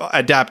bunch, and I've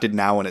adapted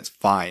now and it's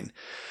fine.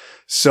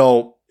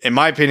 So in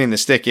my opinion, the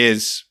stick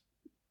is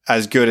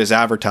as good as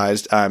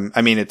advertised.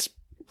 I mean, it's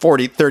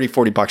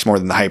 $40 more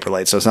than the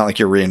Hyperlight. So it's not like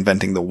you're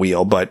reinventing the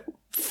wheel, but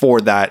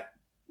for that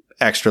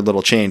extra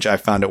little change, I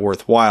found it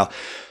worthwhile.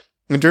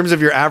 In terms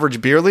of your average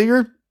beer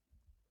leaguer,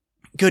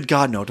 good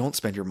God, no, don't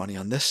spend your money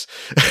on this.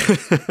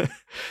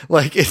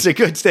 Like, it's a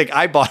good stick.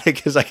 I bought it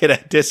because I get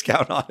a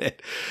discount on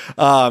it.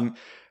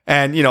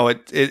 And you know,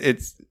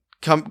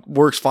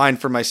 works fine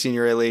for my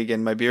senior A league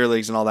and my beer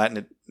leagues and all that.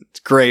 And it's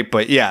great.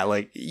 But yeah,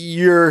 like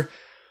you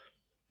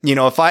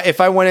know,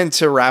 if I went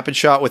into Rapid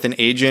Shot with an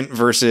agent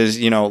versus,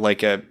 you know,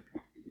 like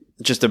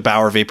just a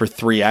Bauer Vapor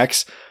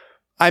 3X,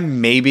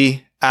 I'm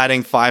maybe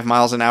adding 5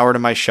 miles an hour to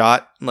my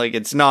shot. Like,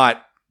 it's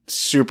not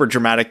super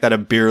dramatic that a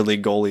beer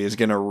league goalie is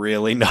going to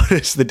really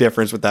notice the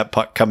difference with that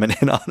puck coming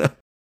in on him.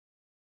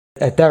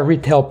 At that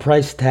retail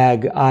price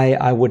tag,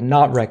 I would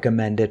not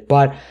recommend it.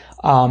 But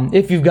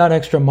if you've got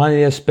extra money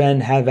to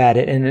spend, have at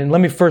it. And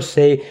let me first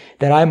say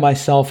that I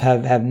myself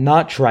have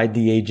not tried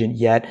the agent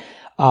yet.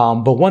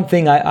 But one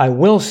thing I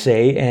will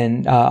say,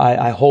 and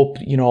I hope,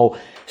 you know,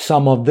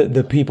 some of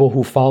the people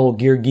who follow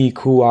Gear Geek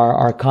who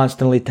are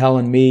constantly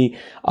telling me,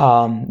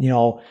 you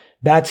know,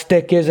 that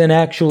stick isn't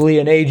actually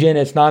an agent.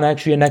 It's not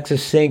actually a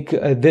Nexus Sync.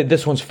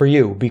 This one's for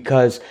you,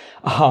 because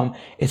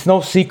it's no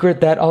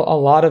secret that a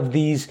lot of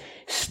these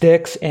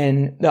sticks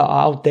and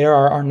out there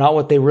are not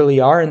what they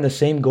really are, and the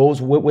same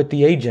goes with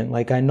the agent.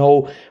 Like, I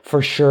know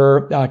for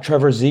sure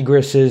Trevor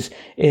Zegras'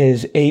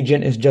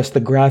 agent is just the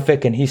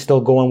graphic, and he's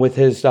still going with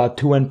his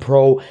 2N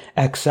Pro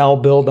XL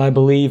build, I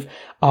believe.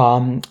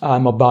 I'm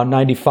about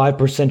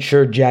 95%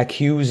 sure Jack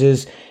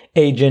Hughes'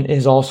 agent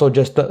is also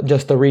just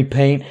a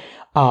repaint.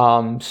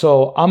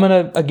 So I'm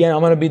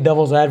gonna be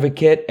devil's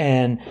advocate,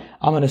 and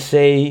I'm gonna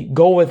say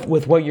go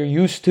with what you're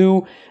used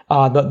to.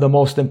 The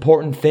most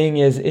important thing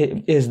is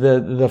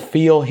the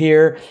feel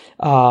here.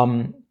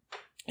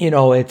 You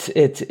know, it's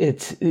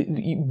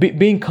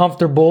being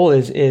comfortable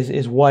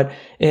is what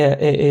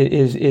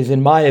is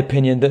in my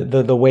opinion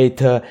the way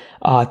to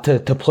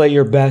play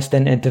your best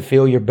and to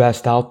feel your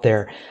best out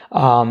there.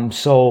 I'm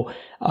going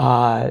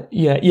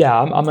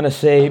to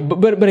say,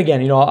 but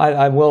again, you know,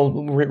 I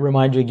will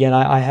remind you again,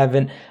 I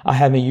haven't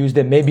used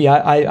it. Maybe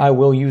I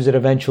will use it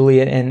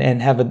eventually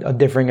and have a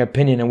differing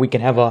opinion, and we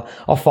can have a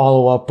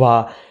follow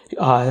up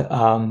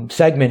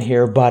segment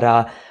here. But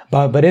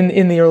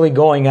in the early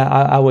going,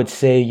 I would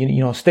say, you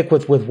know, stick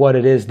with what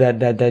it is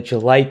that you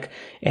like,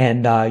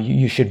 and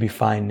you should be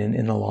fine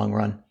in the long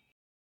run.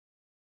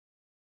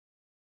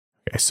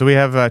 Okay, so we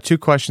have 2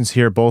 questions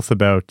here, both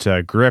about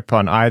grip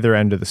on either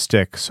end of the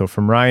stick. So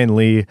from Ryan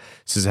Lee,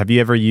 says, have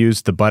you ever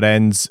used the butt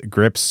ends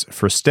grips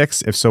for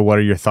sticks? If so, what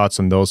are your thoughts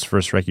on those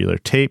versus regular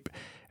tape?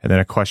 And then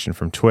a question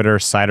from Twitter,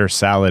 Cider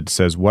Salad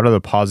says, what are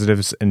the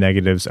positives and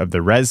negatives of the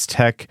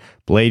ResTech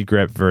blade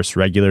grip versus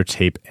regular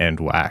tape and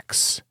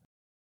wax?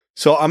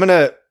 So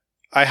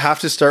I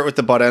have to start with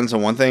the butt ends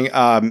on one thing.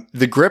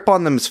 The grip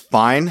on them is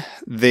fine.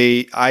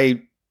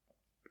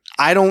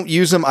 I don't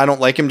use them. I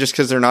don't like them just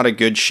because they're not a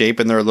good shape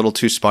and they're a little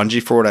too spongy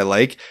for what I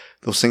like.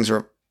 Those things are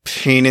a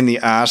pain in the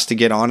ass to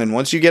get on. And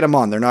once you get them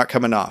on, they're not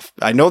coming off.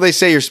 I know they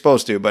say you're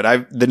supposed to,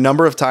 but the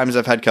number of times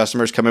I've had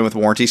customers come in with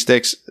warranty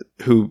sticks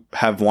who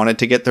have wanted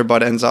to get their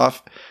butt ends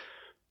off,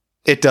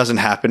 it doesn't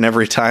happen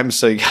every time.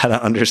 So you got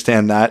to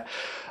understand that.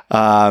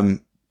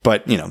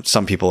 But you know,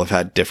 some people have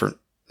had different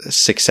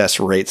success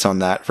rates on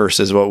that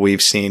versus what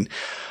we've seen.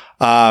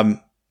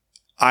 I'm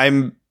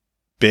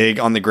big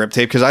on the grip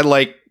tape because I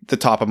like the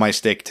top of my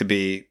stick to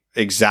be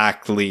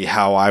exactly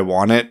how I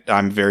want it.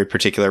 I'm very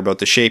particular about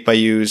the shape I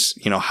use,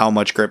 you know, how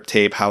much grip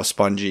tape, how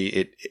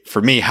spongy for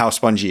me, how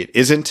spongy it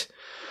isn't.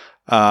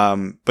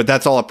 But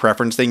that's all a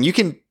preference thing.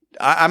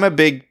 I'm a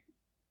big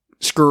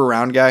screw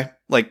around guy.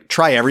 Like,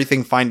 try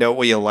everything, find out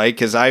what you like.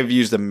 Cause I've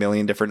used a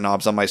million different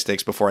knobs on my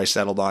sticks before I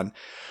settled on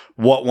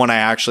what one I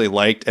actually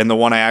liked. And the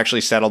one I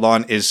actually settled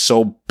on is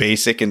so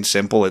basic and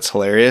simple. It's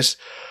hilarious.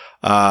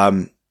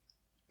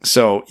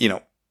 So, you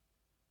know,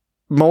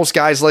 most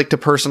guys like to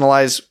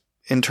personalize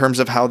in terms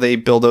of how they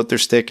build out their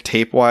stick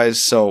tape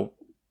wise. So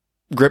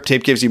grip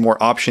tape gives you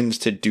more options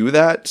to do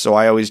that. So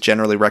I always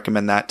generally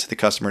recommend that to the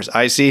customers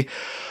I see.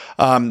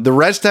 The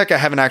ResTech I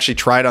haven't actually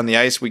tried on the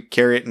ice. We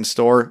carry it in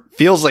store.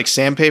 Feels like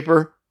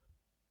sandpaper.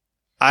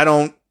 I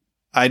don't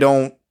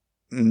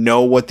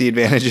know what the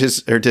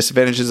advantages or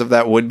disadvantages of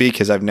that would be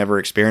because I've never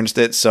experienced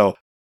it. So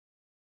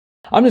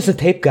I'm just a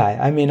tape guy.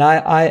 I mean,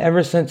 I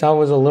ever since I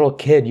was a little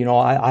kid, you know,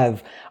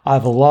 I've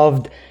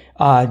loved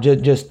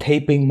just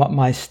taping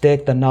my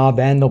stick, the knob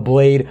and the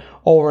blade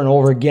over and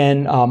over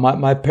again.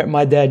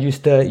 My dad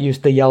used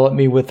to yell at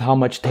me with how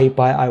much tape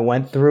I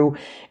went through,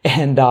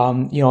 and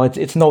you know,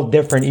 it's no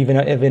different even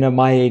at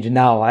my age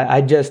now.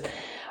 I just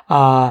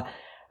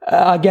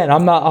again,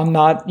 I'm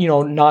not you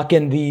know,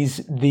 knocking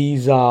these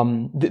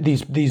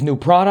new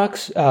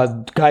products.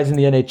 Guys in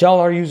the NHL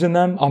are using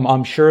them.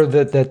 I'm sure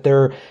that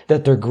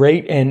they're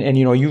great, and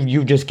you know,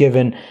 you've just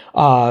given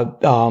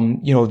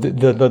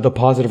the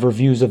positive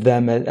reviews of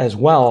them as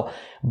well.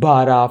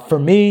 But for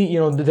me,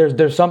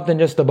 there's something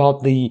just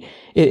about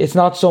it's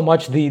not so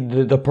much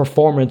the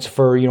performance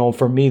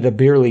for me, the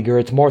beer leaguer.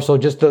 It's more so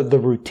just the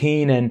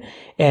routine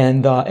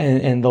and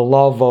the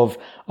love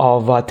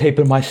of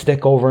taping my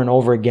stick over and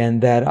over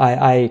again that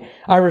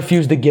I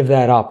refuse to give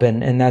that up.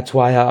 And that's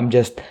why I'm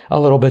just a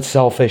little bit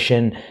selfish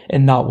and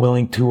not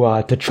willing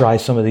to try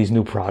some of these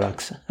new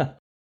products.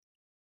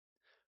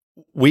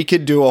 We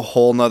could do a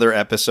whole nother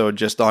episode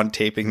just on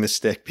taping the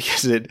stick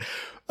because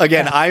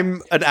Again,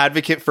 I'm an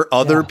advocate for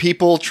other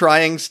people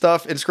trying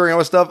stuff and screwing around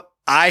with stuff.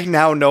 I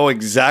now know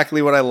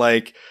exactly what I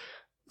like.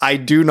 I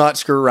do not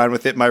screw around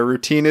with it. My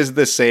routine is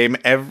the same.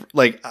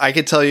 I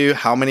could tell you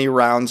how many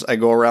rounds I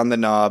go around the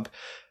knob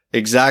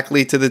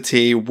exactly to the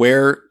T,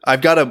 where I've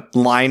got a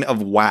line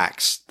of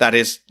wax that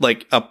is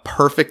like a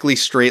perfectly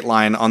straight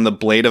line on the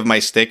blade of my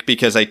stick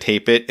because I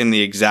tape it in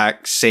the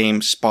exact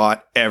same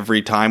spot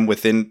every time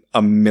within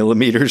a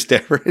millimeter's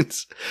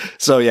difference.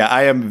 So yeah,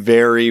 I am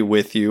very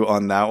with you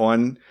on that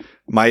one.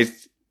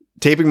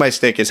 Taping my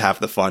stick is half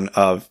the fun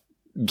of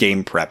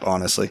game prep,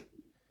 honestly.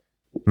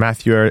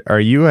 Matthew, are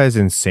you as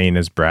insane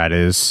as Brad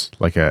is?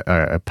 Like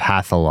a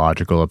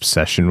pathological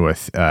obsession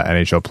with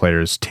NHL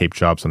players' tape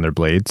jobs on their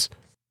blades?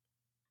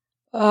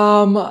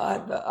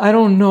 I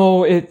don't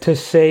know to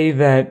say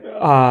that,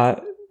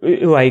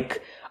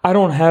 I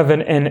don't have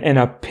an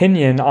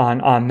opinion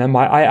on them.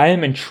 I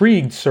am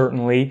intrigued,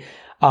 certainly.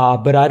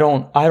 But I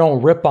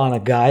don't rip on a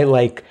guy.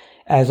 Like,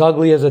 as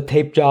ugly as a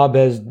tape job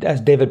as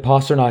David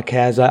Pastrnak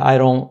has, I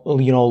don't,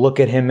 look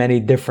at him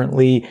any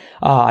differently.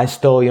 I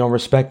still,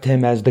 respect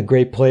him as the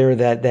great player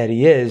that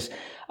he is.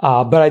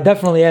 But I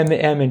definitely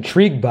am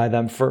intrigued by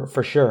them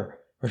for sure.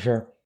 For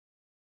sure.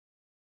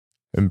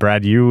 And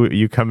Brad,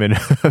 you come in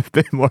a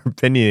bit more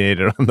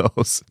opinionated on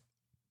those.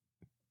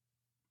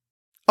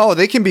 Oh,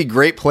 they can be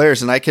great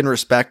players, and I can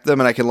respect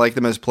them, and I can like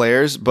them as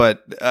players.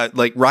 But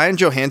like Ryan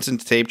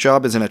Johansson's tape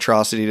job is an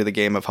atrocity to the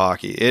game of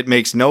hockey. It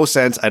makes no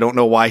sense. I don't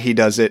know why he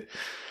does it.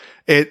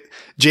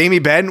 Jamie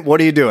Benn, what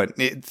are you doing?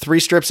 3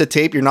 strips of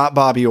tape. You're not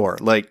Bobby Orr.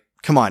 Like,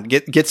 come on,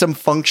 get some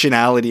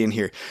functionality in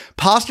here.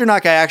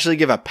 Pastrnak, I actually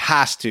give a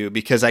pass to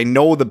because I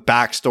know the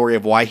backstory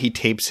of why he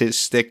tapes his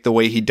stick the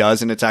way he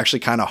does, and it's actually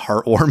kind of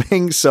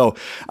heartwarming. So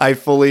I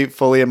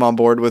fully am on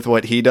board with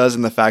what he does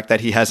and the fact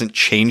that he hasn't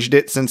changed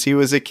it since he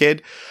was a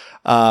kid.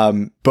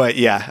 But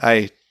yeah,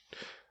 I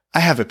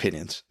have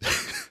opinions.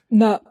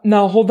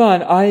 Now, hold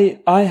on.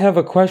 I have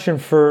a question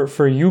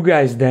for you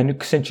guys then,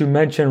 since you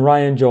mentioned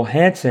Ryan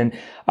Johansson,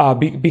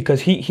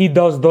 because he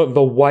does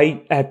the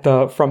white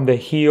from the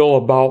heel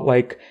about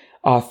like,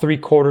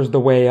 3/4 the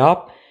way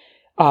up.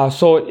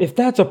 So if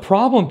that's a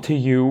problem to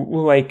you,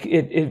 like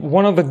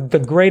one of the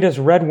greatest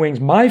Red Wings,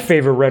 my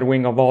favorite Red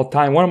Wing of all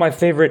time, one of my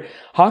favorite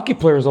hockey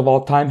players of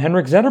all time,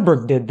 Henrik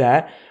Zetterberg did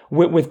that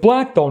with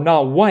black though,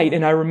 not white.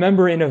 And I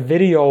remember in a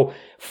video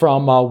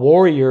from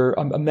Warrior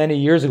many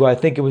years ago, I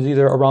think it was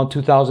either around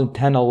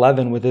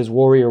 2010-11 with his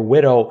Warrior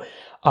Widow,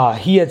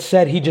 he had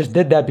said he just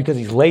did that because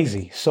he's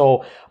lazy.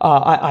 So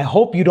I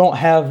hope you don't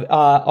have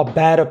a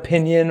bad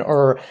opinion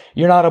or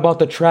you're not about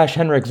to trash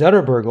Henrik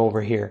Zetterberg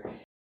over here.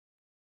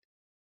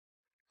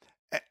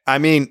 I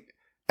mean,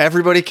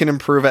 everybody can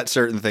improve at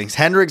certain things.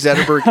 Henrik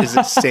Zetterberg is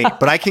insane,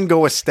 but I can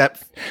go a step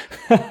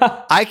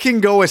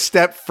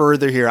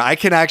further here. I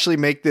can actually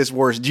make this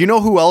worse. Do you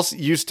know who else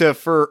used to,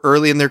 for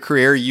early in their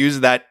career, use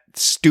that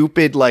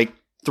stupid like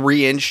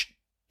 3-inch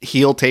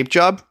heel tape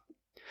job?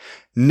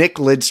 Nick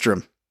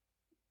Lidstrom.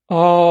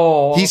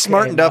 Oh, he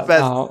smartened up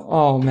as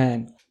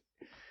man.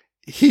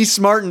 He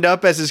smartened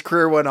up as his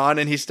career went on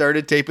and he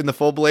started taping the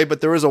full blade,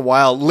 but there was a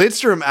while.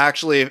 Lidstrom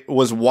actually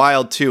was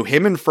wild too.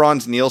 Him and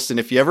Franz Nielsen,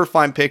 if you ever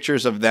find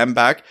pictures of them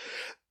back,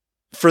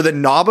 for the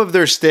knob of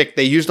their stick,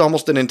 they used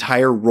almost an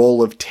entire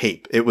roll of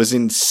tape. It was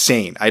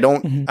insane.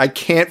 I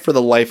can't for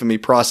the life of me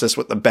process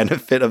what the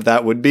benefit of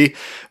that would be,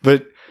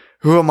 but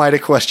who am I to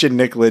question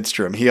Nick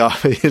Lidstrom? He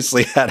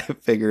obviously had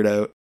it figured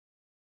out.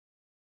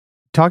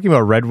 Talking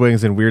about Red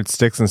Wings and weird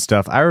sticks and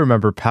stuff, I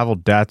remember Pavel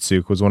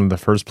Datsyuk was one of the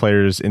first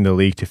players in the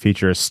league to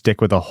feature a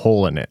stick with a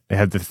hole in it. It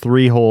had the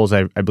 3 holes,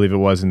 I believe it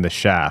was, in the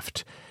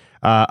shaft.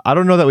 I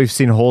don't know that we've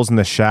seen holes in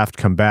the shaft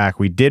come back.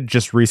 We did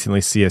just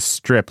recently see a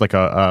strip, like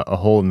a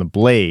hole in the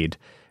blade,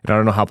 and I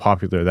don't know how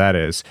popular that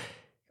is.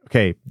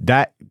 Okay,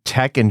 that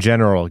tech in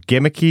general,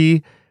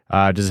 gimmicky,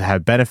 does it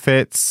have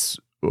benefits?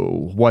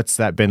 What's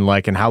that been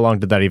like, and how long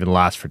did that even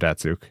last for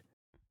Datsyuk?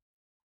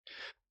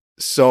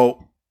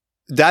 So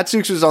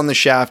Datsyuk was on the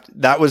shaft.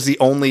 That was the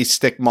only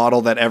stick model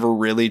that ever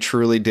really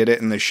truly did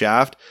it in the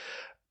shaft.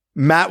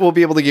 Matt will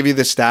be able to give you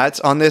the stats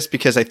on this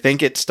because I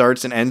think it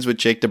starts and ends with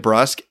Jake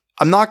DeBrusk.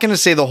 I'm not going to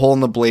say the hole in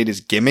the blade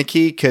is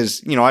gimmicky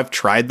because, I've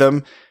tried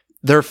them.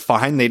 They're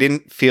fine. They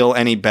didn't feel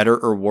any better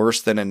or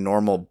worse than a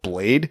normal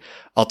blade.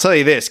 I'll tell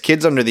you this,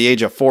 kids under the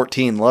age of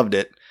 14 loved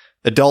it.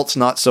 Adults,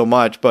 not so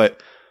much,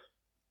 but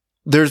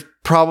there's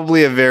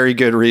probably a very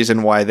good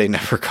reason why they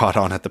never caught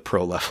on at the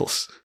pro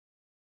levels.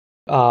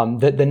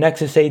 The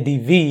Nexus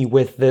ADV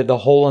with the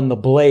hole in the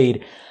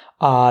blade,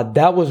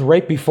 that was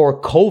right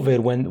before COVID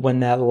when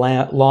that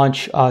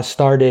launch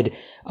started,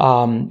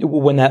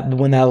 when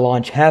that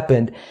launch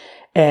happened.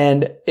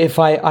 And if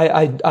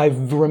I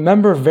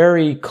remember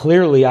very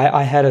clearly,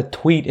 I had a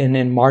tweet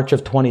in March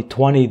of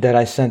 2020 that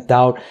I sent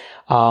out,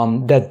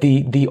 that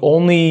the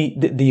only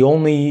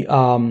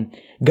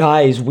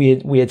guys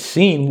we had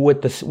seen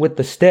with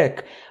the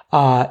stick,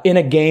 in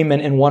a game,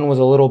 and one was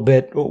a little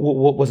bit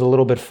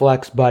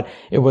flexed, but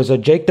it was a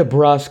Jake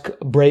DeBrusque,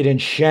 Braden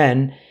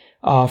Shen,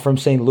 from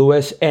St.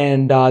 Louis,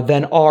 and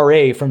then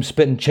RA from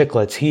Spittin'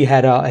 Chicklets. He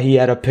had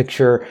a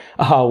picture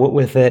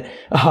with it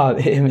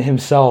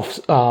himself.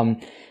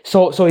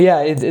 So yeah,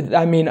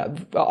 I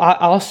mean,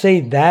 I'll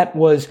say that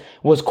was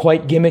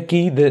quite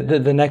gimmicky,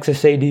 the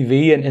Nexus ADV,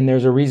 and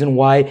there's a reason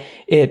why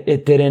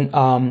it didn't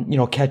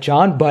catch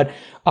on. But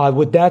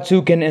with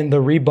Datsuk and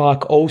the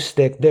Reebok O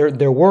stick,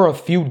 there were a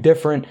few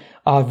different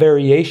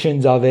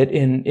variations of it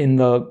in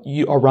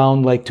the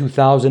around like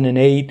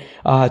 2008,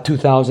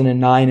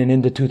 2009, and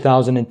into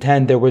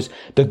 2010. There was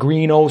the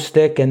green O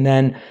stick, and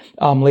then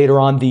later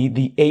on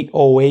the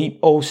 808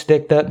 O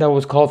stick that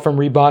was called from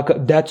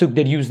Reebok. Datsuk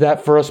did use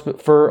that for us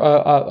for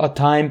a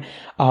time.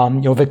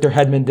 Victor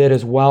Hedman did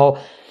as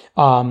well.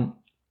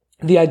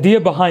 The idea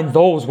behind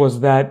those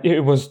was that it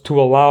was to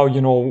allow,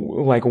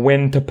 like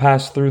wind to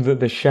pass through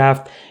the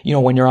shaft,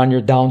 when you're on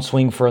your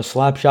downswing for a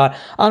slap shot.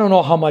 I don't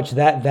know how much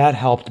that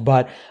helped,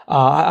 but,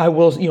 I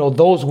will,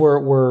 those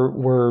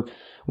were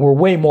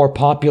way more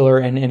popular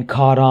and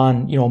caught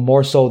on,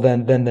 more so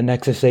than the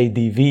Nexus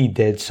ADV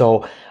did.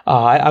 So,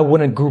 I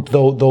wouldn't group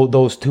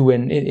those two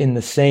in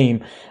the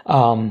same.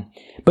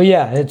 But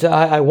yeah,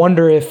 I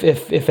wonder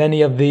if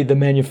any of the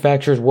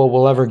manufacturers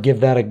will ever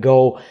give that a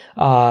go,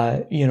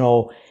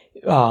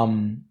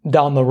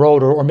 down the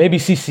road, or maybe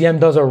CCM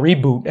does a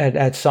reboot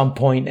at some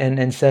point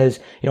and says,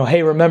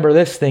 hey, remember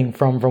this thing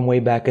from way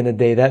back in the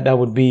day. That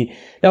would be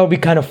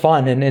kind of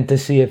fun, and to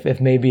see if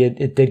maybe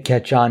it did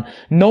catch on,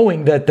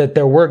 knowing that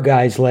there were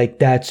guys like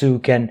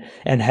Datsuk and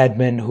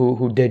Hedman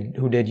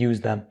who did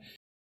use them.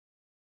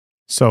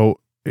 So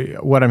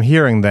what I'm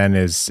hearing then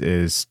is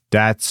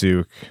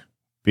Datsuk,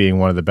 being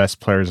one of the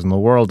best players in the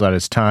world at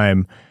his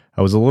time,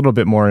 was a little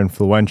bit more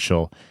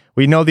influential.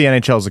 We know the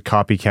NHL is a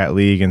copycat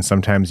league, and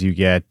sometimes you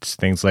get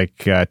things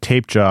like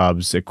tape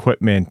jobs,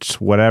 equipment,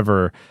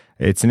 whatever.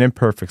 It's an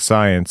imperfect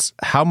science.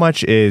 How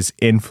much is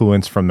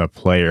influence from the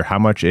player? How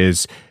much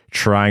is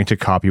trying to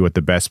copy what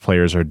the best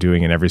players are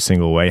doing in every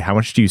single way? How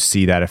much do you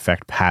see that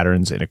affect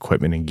patterns in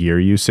equipment and gear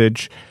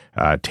usage,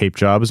 tape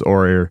jobs?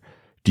 Or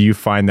do you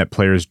find that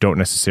players don't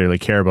necessarily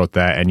care about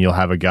that, and you'll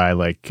have a guy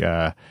like,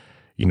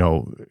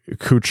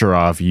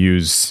 Kucherov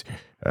use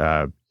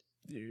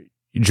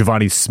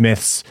Giovanni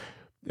Smith's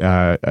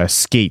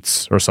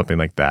skates or something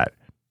like that?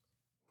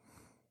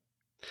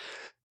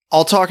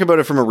 I'll talk about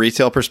it from a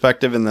retail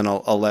perspective, and then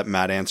I'll let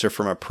Matt answer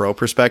from a pro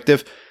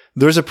perspective.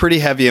 There's a pretty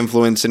heavy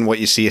influence in what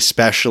you see,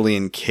 especially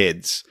in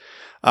kids.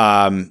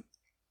 When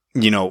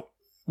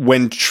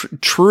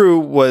True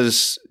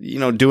was,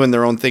 doing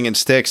their own thing in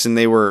sticks, and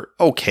they were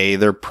okay,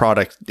 their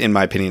product, in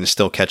my opinion, is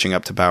still catching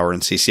up to Bauer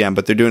and CCM,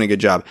 but they're doing a good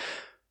job.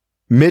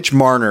 Mitch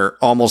Marner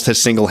almost has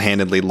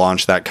single-handedly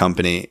launched that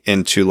company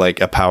into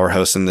like a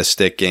powerhouse in the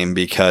stick game,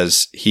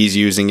 because he's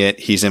using it.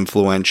 He's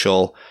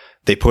influential.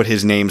 They put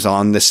his names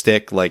on the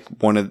stick. Like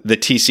one of the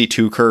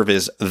TC2 curve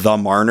is the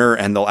Marner,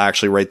 and they'll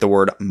actually write the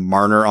word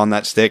Marner on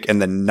that stick. And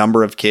the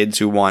number of kids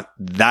who want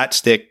that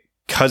stick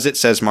because it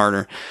says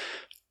Marner.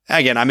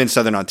 Again, I'm in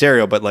Southern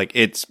Ontario, but like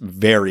it's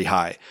very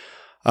high.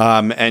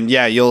 And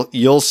yeah,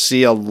 you'll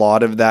see a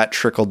lot of that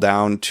trickle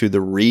down to the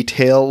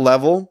retail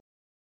level.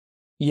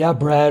 Yeah,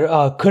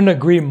 Brad, couldn't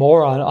agree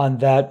more on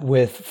that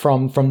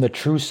from the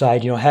True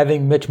side.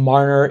 Having Mitch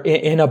Marner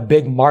in a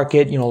big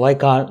market,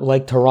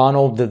 like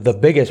Toronto, the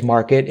biggest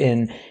market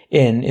in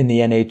the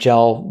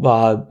NHL,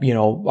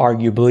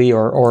 arguably,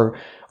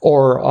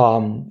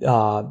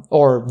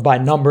 or by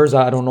numbers,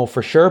 I don't know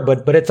for sure,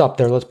 but it's up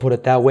there. Let's put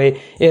it that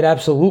way. It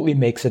absolutely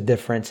makes a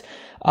difference.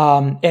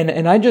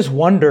 And I just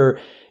wonder,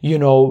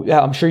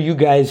 I'm sure you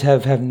guys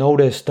have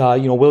noticed,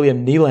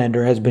 William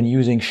Nylander has been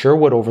using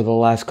Sherwood over the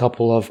last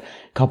couple of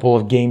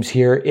games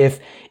here. If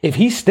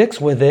he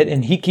sticks with it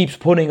and he keeps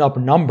putting up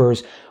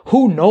numbers,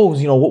 who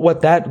knows,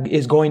 what that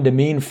is going to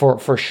mean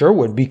for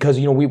Sherwood, because,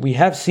 we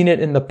have seen it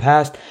in the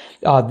past.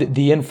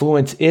 The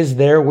influence is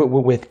there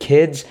with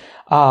kids.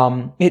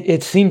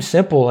 It seems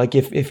simple. Like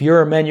if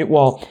you're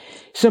a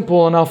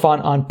simple enough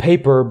on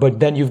paper,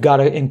 but then you've got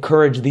to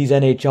encourage these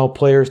NHL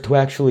players to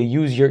actually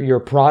use your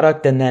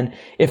product. And then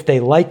if they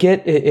like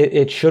it,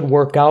 it should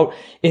work out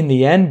in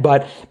the end.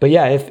 But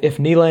yeah, if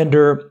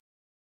Nylander,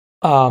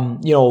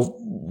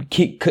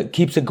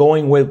 keeps it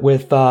going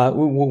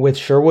with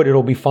Sherwood,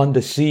 it'll be fun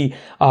to see,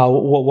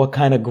 what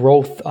kind of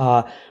growth,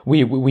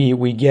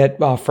 we get,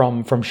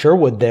 from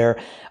Sherwood there.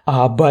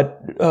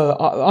 But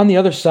on the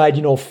other side,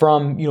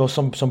 from,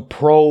 some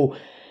pro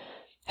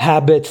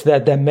habits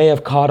that may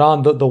have caught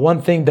on. The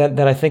one thing that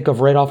I think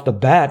of right off the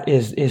bat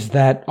is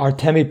that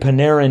Artemi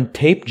Panarin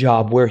tape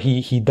job where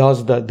he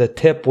does the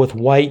tip with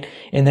white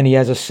and then he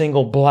has a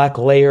single black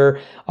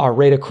layer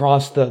right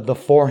across the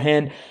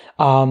forehand.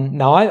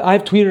 Now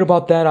I've tweeted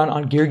about that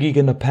on Gear Geek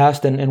in the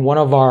past, and one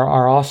of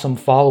our awesome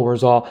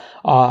followers,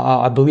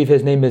 I believe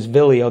his name is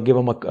Villy. I'll give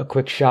him a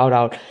quick shout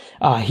out.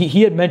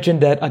 He had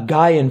mentioned that a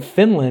guy in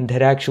Finland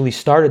had actually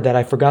started that.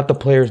 I forgot the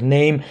player's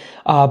name,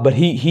 but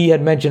he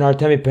had mentioned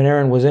Artemi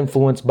Panarin was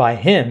influenced by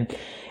him.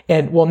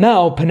 And well,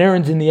 now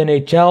Panarin's in the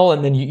NHL,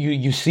 and then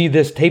you see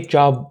this tape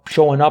job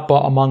showing up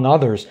among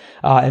others.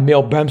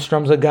 Emil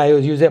Bemstrom's a guy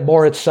who's used it.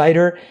 Moritz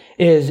Seider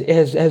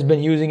has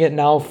been using it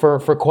now for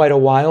quite a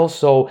while.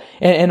 So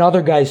and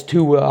other guys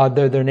too.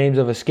 Their names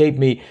have escaped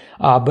me.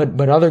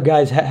 But other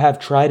guys have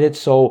tried it.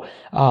 So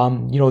the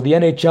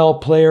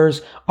NHL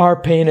players are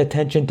paying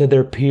attention to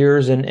their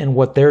peers and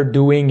what they're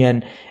doing,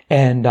 and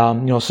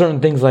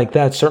certain things like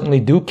that certainly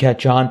do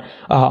catch on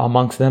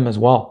amongst them as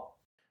well.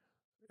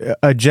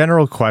 A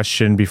general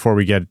question before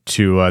we get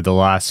to the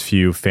last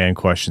few fan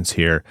questions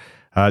here.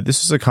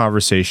 This is a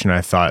conversation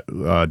I thought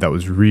that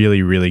was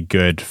really, really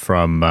good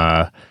from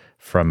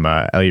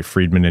Elliot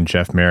Friedman and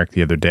Jeff Merrick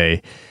the other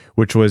day,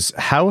 which was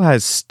how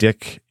has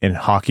stick and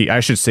hockey, I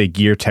should say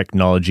gear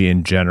technology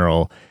in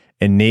general,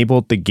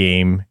 enabled the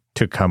game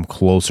to come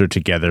closer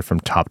together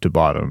from top to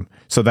bottom?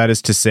 So that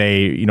is to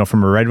say,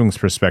 from a Red Wings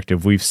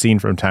perspective, we've seen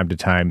from time to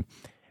time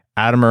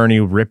Adam Ernie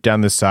rip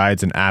down the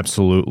sides and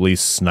absolutely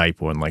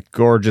snipe one, like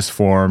gorgeous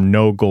form.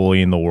 No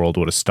goalie in the world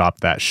would have stopped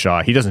that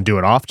shot. He doesn't do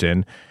it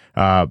often,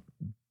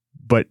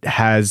 but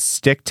has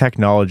stick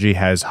technology,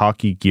 has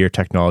hockey gear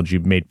technology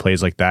made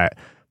plays like that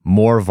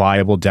more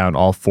viable down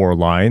all four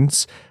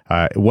lines?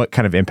 What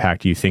kind of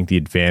impact do you think the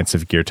advance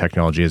of gear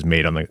technology has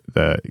made on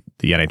the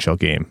NHL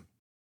game?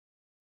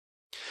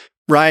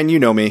 Ryan, you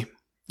know me.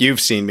 You've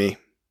seen me.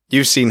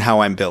 You've seen how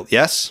I'm built,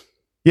 yes?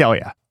 Yeah, oh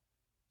yeah.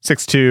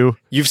 6'2".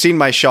 You've seen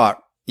my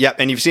shot. Yep,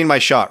 and you've seen my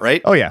shot,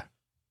 right? Oh, yeah.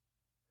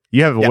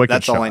 You have a wicked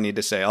that's shot. all I need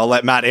to say. I'll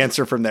let Matt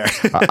answer from there.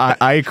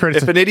 I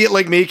criticize. If an idiot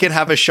like me can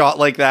have a shot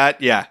like that,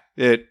 yeah,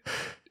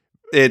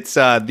 it's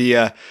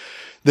the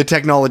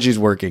technology's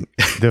working.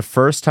 The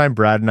first time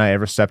Brad and I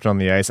ever stepped on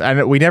the ice,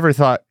 and we never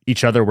thought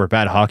each other were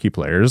bad hockey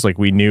players. Like,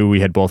 we knew we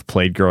had both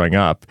played growing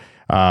up.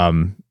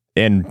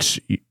 And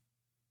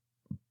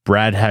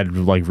Brad had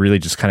really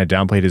just kind of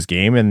downplayed his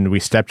game, and we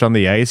stepped on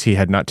the ice. He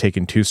had not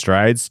taken 2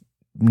 strides.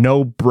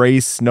 No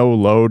brace, no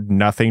load,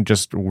 nothing.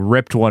 Just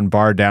ripped one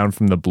bar down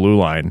from the blue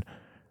line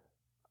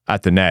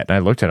at the net. And I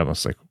looked at him. I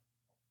was like,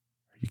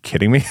 "Are you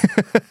kidding me?"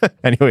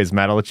 Anyways,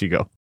 Matt, I'll let you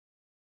go.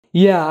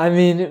 Yeah, I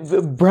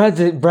mean, Brad's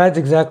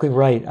exactly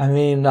right. I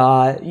mean,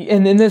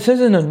 and this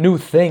isn't a new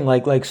thing.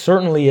 Like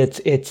certainly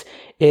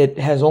it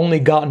has only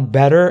gotten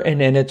better,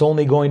 and it's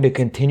only going to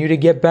continue to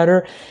get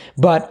better.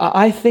 But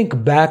I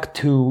think back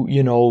to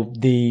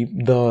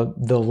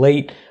the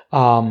late.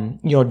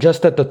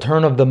 Just at the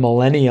turn of the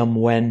millennium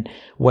when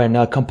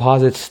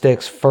composite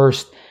sticks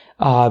first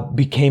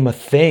became a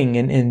thing,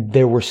 and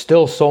there were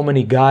still so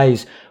many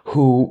guys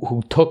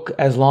who took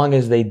as long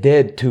as they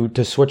did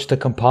to switch to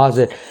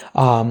composite.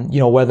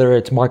 Whether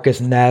it's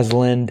Marcus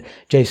Naslund,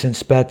 Jason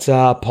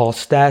Spezza, Paul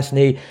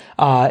Stastny,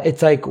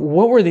 it's like,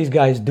 what were these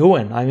guys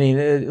doing? I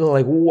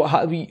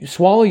mean,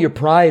 swallow your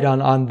pride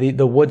on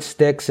the wood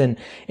sticks and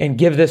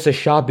give this a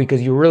shot,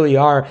 because you really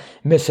are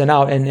missing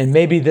out. And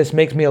maybe this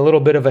makes me a little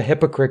bit of a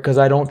hypocrite because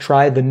I don't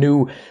try the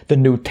new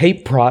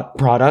tape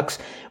products,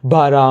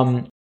 but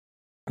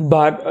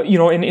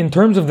in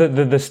terms of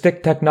the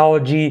stick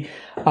technology,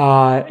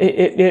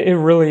 it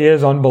really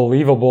is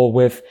unbelievable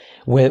with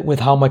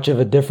how much of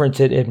a difference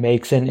it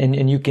makes.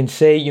 And you can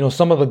say,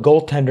 some of the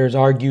goaltenders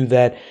argue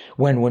that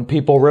when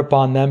people rip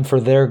on them for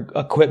their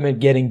equipment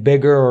getting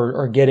bigger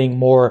or getting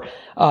more,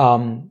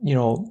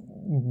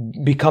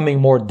 becoming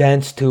more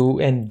dense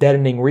and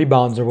deadening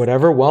rebounds or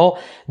whatever. Well,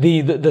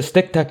 the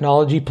stick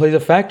technology plays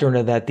a factor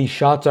into that. These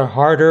shots are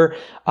harder.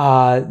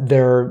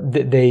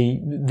 They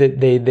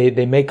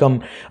make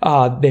them,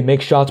 they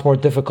make shots more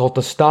difficult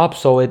to stop.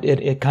 So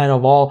it kind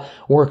of all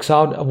works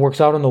out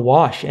in the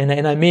wash.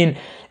 And I mean,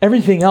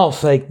 everything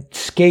else, like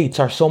skates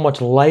are so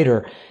much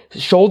lighter.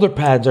 Shoulder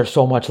pads are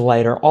so much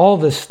lighter. All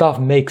this stuff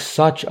makes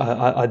such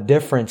a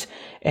difference.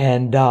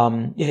 And,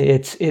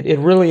 it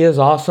really is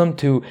awesome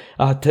to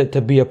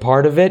be a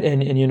part of it.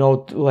 And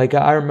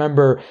I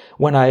remember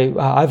when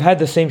I've had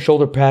the same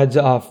shoulder pads,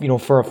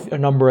 for a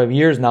number of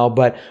years now,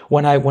 but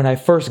when I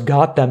first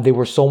got them, they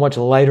were so much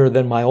lighter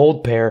than my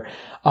old pair.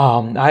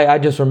 I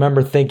just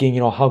remember thinking,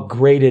 how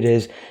great it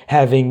is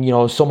having,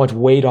 so much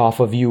weight off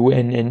of you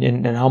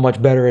and how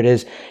much better it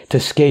is to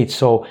skate.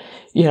 So,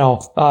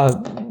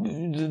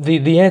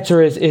 the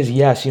answer is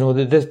yes.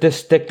 This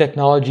stick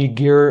technology,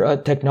 gear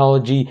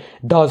technology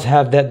does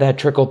have that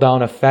trickle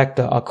down effect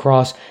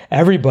across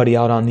everybody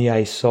out on the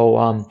ice.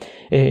 So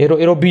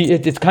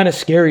it's kind of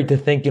scary to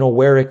think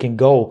where it can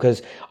go,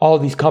 because all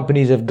these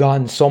companies have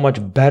gotten so much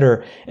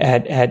better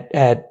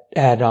at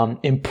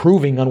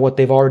improving on what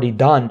they've already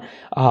done.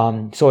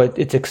 So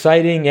it's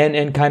exciting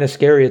and kind of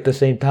scary at the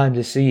same time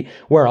to see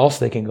where else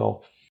they can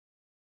go.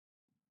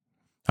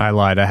 I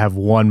lied. I have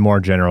one more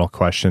general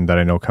question that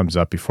I know comes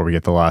up before we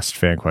get the last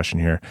fan question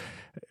here.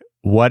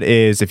 What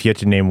is, if you had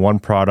to name one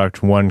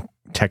product, one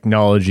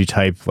technology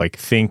type, like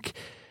think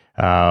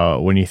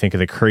when you think of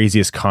the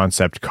craziest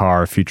concept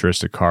car,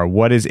 futuristic car,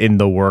 what is in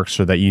the works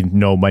or that you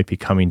know might be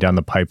coming down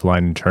the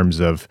pipeline in terms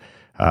of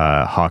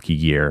hockey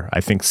gear? I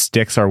think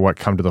sticks are what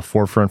come to the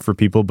forefront for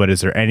people, but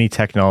is there any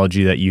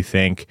technology that you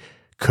think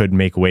could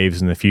make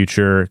waves in the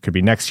future? Could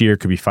be next year,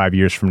 could be 5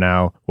 years from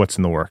now. What's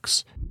in the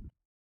works?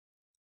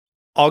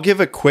 I'll give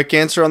a quick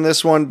answer on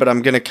this one, but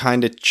I'm going to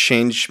kind of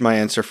change my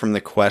answer from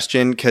the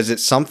question because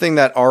it's something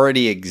that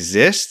already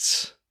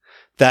exists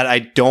that I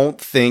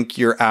don't think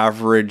your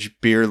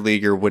average beer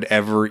leaguer would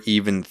ever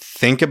even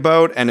think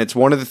about. And it's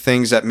one of the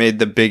things that made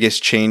the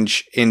biggest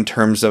change in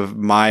terms of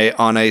my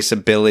on-ice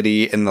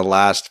ability in the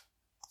last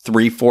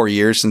 3-4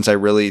 years since I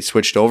really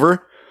switched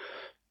over.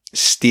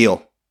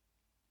 Steel.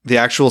 The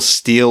actual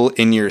steel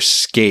in your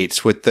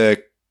skates with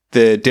the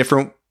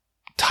different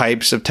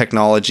types of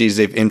technologies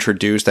they've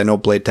introduced. I know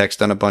Blade Tech's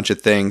done a bunch of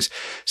things.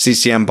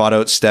 CCM bought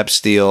out Step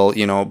Steel.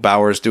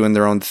 Bauer's doing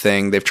their own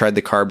thing. They've tried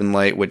the Carbon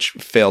Light, which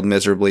failed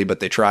miserably, but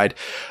they tried.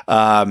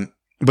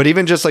 But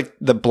even just like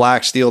the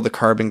black steel, the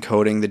carbon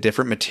coating, the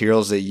different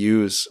materials they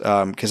use.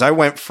 Because I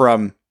went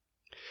from,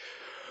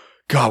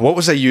 God, what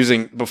was I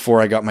using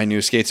before I got my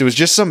new skates? It was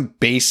just some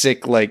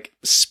basic like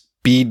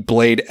Speed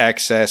Blade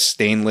XS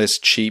stainless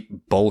cheap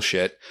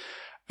bullshit.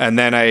 And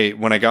then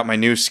when I got my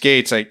new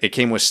skates, it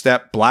came with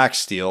Step Black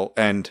Steel.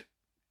 And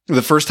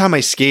the first time I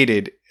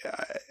skated,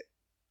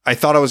 I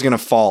thought I was going to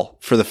fall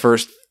for the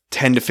first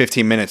 10 to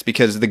 15 minutes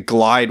because the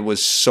glide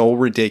was so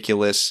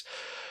ridiculous.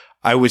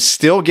 I was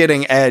still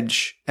getting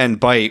edge and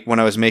bite when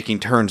I was making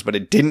turns, but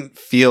it didn't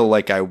feel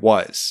like I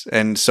was.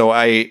 And so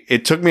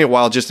it took me a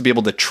while just to be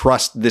able to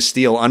trust the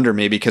steel under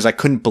me because I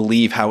couldn't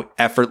believe how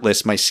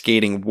effortless my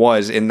skating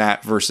was in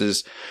that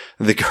versus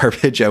the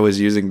garbage I was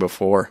using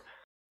before.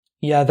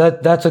 Yeah,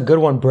 that's a good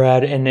one,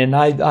 Brad. And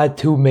I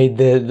too made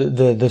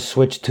the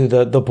switch to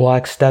the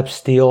black Step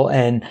Steel,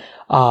 and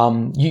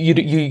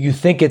you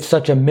think it's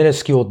such a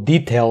minuscule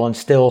detail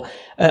until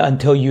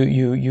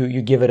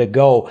you give it a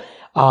go.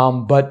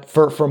 But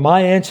for my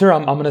answer,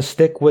 I'm going to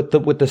stick with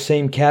the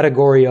same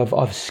category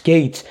of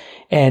skates.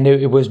 And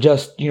it was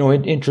just,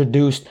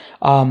 introduced,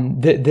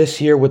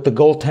 this year with the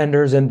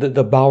goaltenders and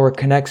the Bauer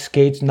Connect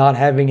skates not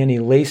having any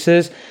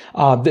laces.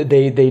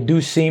 They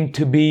do seem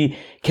to be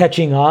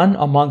catching on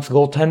amongst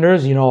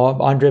goaltenders.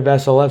 Andrei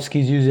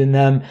Vasilevsky's using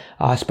them.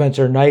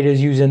 Spencer Knight is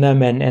using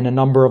them and a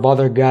number of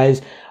other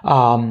guys.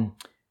 Semyon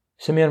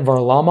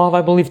Varlamov,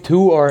 I believe,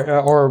 too,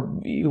 or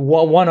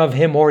one of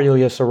him or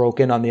Ilya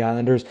Sorokin on the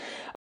Islanders.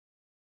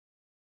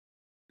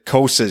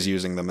 Kosa's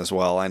using them as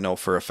well, I know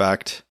for a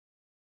fact.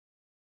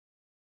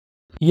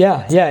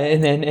 Yeah,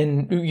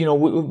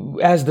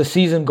 and as the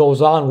season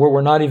goes on,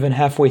 we're not even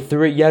halfway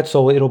through it yet,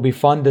 so it'll be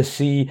fun to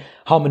see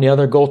how many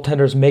other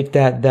goaltenders make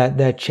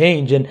that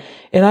change. And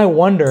I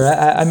wonder,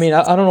 I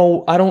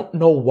don't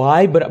know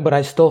why, but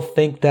I still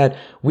think that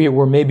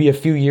we're maybe a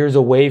few years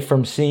away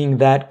from seeing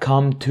that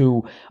come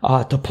to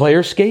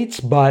player skates,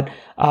 but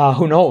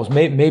who knows?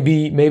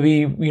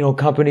 Maybe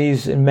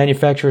companies and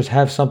manufacturers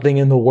have something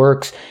in the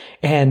works,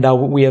 and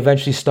we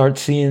eventually start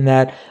seeing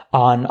that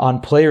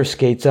on player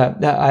skates.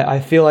 I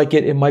feel like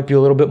it might be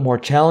a little bit more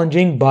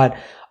challenging, but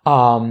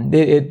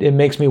it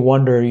makes me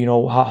wonder,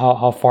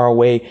 how far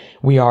away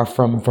we are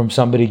from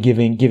somebody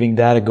giving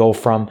that a go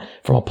from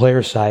a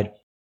player side.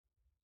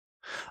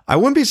 I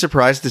wouldn't be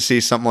surprised to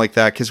see something like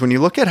that because when you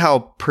look at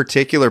how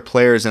particular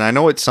players, and I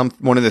know it's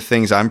one of the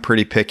things I'm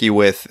pretty picky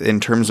with in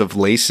terms of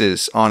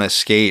laces on a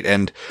skate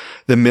and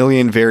the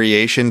million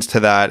variations to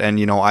that.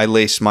 And, I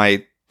lace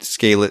my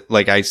skate,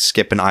 like I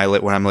skip an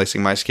eyelet when I'm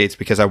lacing my skates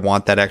because I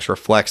want that extra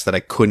flex that I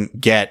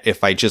couldn't get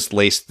if I just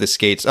laced the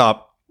skates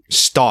up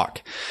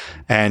stock.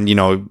 And,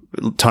 a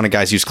ton of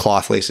guys use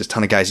cloth laces,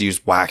 ton of guys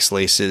use wax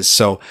laces.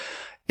 So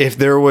if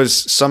there was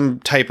some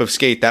type of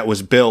skate that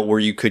was built where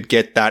you could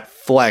get that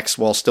flex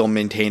while still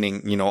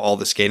maintaining, all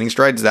the skating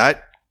strides,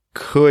 that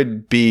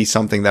could be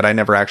something that I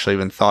never actually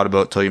even thought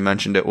about till you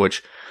mentioned it,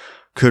 which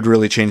could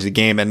really change the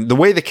game. And the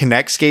way the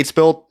Connect skate's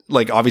built,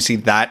 like obviously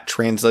that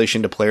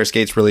translation to player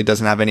skates really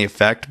doesn't have any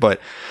effect, but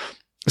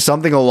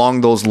something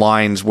along those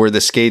lines where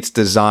the skate's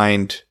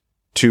designed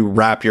to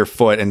wrap your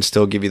foot and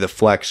still give you the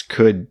flex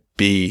could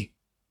be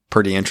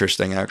pretty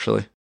interesting,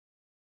 actually.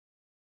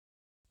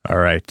 All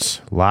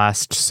right.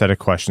 Last set of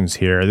questions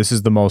here. This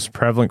is the most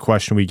prevalent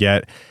question we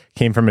get.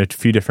 Came from a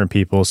few different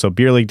people. So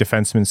Beer League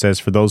Defenseman says,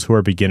 for those who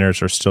are beginners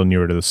or still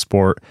newer to the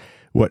sport,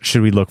 what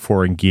should we look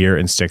for in gear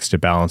and sticks to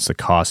balance the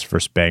cost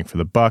versus bang for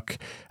the buck?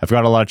 I've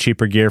got a lot of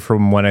cheaper gear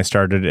from when I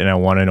started, and I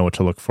want to know what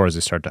to look for as I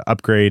start to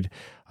upgrade.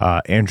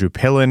 Andrew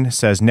Pillen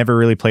says, never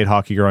really played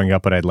hockey growing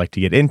up, but I'd like to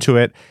get into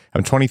it.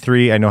 I'm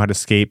 23. I know how to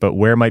skate, but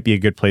where might be a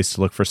good place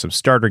to look for some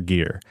starter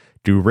gear?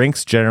 Do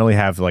rinks generally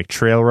have like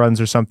trail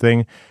runs or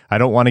something? I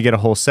don't want to get a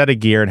whole set of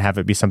gear and have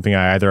it be something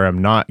I either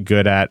am not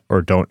good at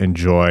or don't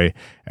enjoy.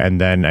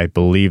 And then I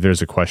believe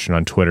there's a question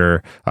on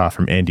Twitter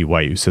from Andy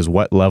White who says,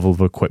 what level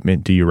of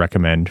equipment do you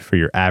recommend for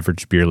your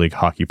average beer league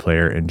hockey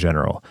player in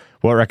general?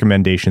 What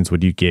recommendations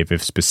would you give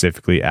if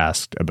specifically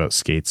asked about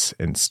skates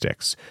and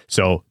sticks?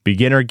 So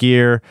beginner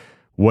gear,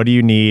 what do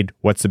you need?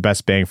 What's the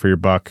best bang for your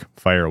buck?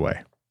 Fire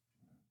away.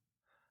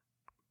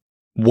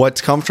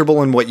 What's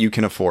comfortable and what you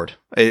can afford.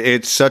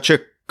 It's such a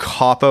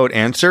cop-out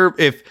answer.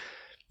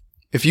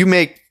 If you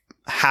make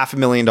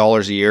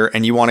 $500,000 a year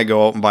and you want to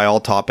go out and buy all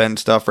top-end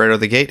stuff right out of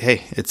the gate,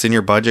 hey, it's in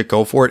your budget.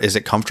 Go for it. Is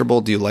it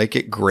comfortable? Do you like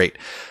it? Great.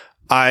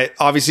 I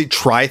obviously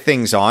try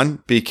things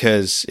on,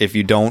 because if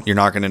you don't, you're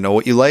not going to know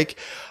what you like.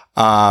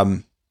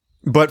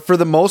 But for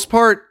the most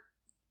part,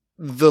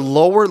 the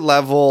lower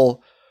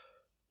level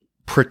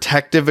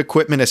protective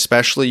equipment,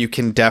 especially, you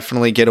can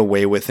definitely get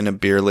away with in a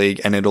beer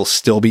league, and it'll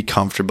still be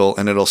comfortable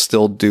and it'll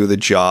still do the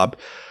job.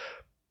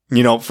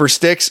 You know, for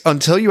sticks,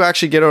 until you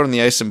actually get out on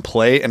the ice and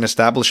play and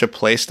establish a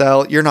play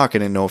style, you're not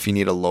going to know if you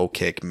need a low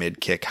kick,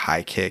 mid kick,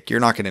 high kick. You're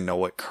not going to know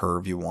what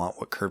curve you want,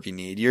 what curve you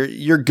need.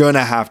 You're going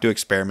to have to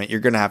experiment.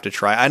 You're going to have to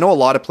try. I know a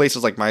lot of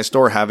places like my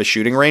store have a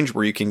shooting range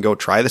where you can go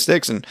try the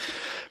sticks and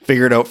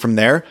figure it out from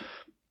there.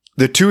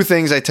 The two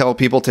things I tell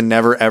people to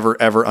never,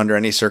 ever, ever under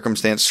any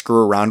circumstance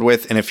screw around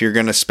with, and if you're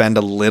going to spend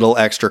a little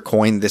extra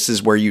coin, this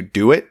is where you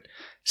do it: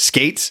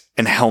 skates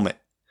and helmet.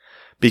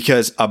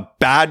 Because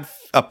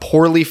a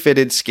poorly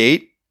fitted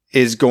skate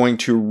is going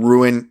to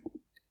ruin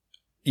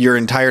your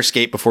entire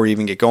skate before you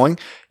even get going.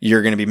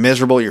 You're going to be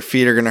miserable. Your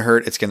feet are going to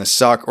hurt. It's going to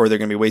suck, or they're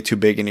going to be way too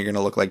big and you're going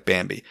to look like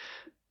Bambi.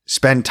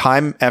 Spend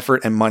time,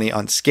 effort, and money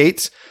on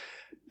skates.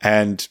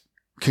 And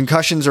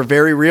concussions are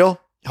very real.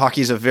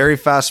 Hockey is a very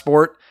fast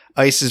sport.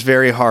 Ice is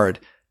very hard.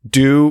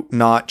 Do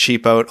not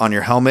cheap out on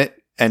your helmet.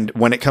 And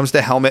when it comes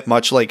to helmet,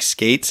 much like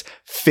skates,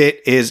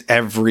 fit is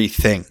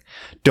everything.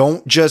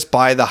 Don't just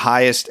buy the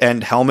highest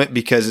end helmet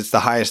because it's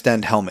the highest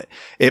end helmet.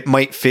 It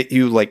might fit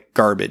you like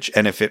garbage.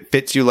 And if it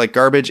fits you like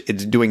garbage,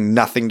 it's doing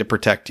nothing to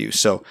protect you.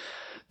 So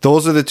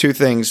those are the two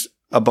things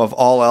above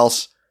all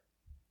else.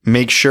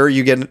 Make sure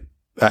you get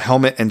a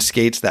helmet and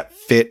skates that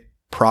fit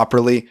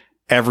properly.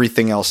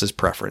 Everything else is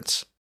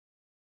preference.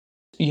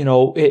 You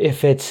know,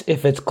 if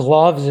it's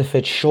gloves, if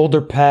it's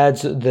shoulder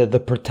pads,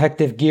 the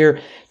protective gear,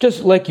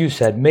 just like you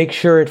said, make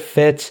sure it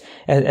fits.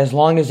 As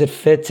long as it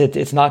fits,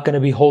 it's not going to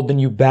be holding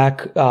you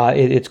back.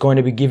 It's going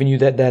to be giving you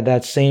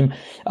that same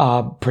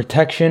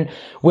protection.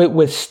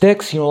 With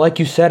sticks, you know, like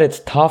you said,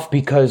 it's tough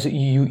because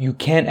you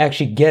can't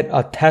actually get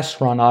a test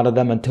run out of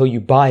them until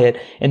you buy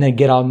it and then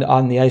get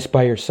on the ice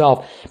by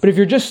yourself. But if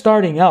you're just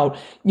starting out,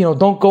 you know,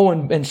 don't go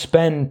and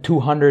spend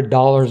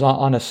 $200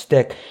 on a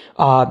stick.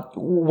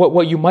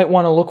 What you might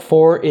want to look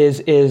for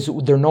is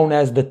they're known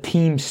as the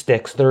team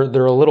sticks. They're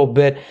a little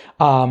bit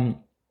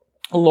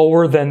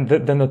lower than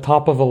the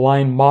top of the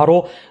line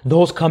model.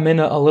 Those come in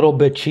a little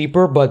bit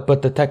cheaper,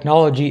 but the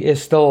technology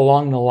is still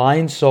along the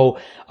line, so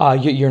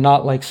you're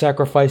not like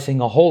sacrificing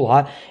a whole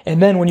lot.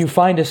 And then when you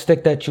find a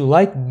stick that you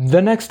like,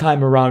 the next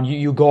time around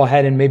you go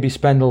ahead and maybe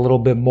spend a little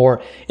bit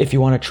more if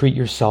you want to treat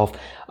yourself.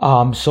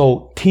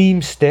 So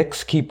team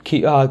sticks,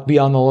 be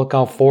on the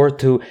lookout for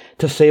to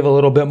save a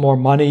little bit more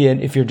money,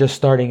 and if you're just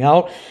starting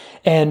out.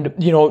 And,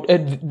 you know,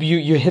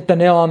 you hit the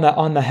nail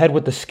on the head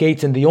with the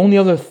skates. And the only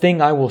other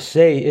thing I will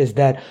say is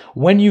that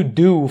when you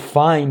do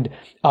find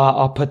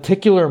a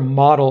particular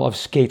model of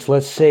skates,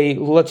 let's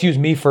use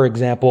me for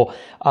example,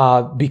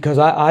 because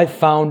I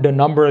found a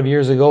number of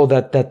years ago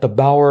that the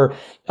Bauer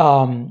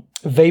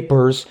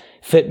Vapors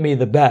fit me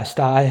the best.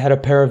 I had a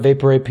pair of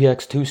Vapor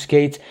APX2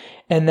 skates.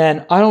 And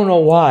then I don't know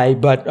why,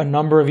 but a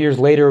number of years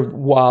later,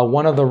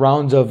 one of the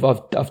rounds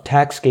of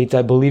tack skates,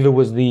 I believe it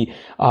was the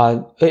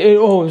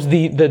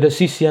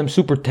CCM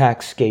Super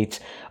Tack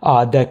skates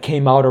that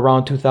came out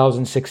around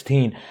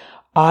 2016.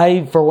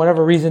 I, for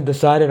whatever reason,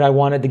 decided I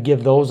wanted to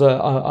give those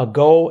a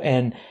go,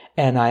 and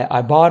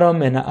I bought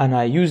them and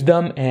I used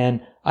them,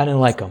 and I didn't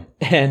like them.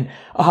 And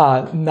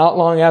not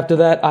long after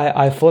that,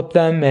 I flipped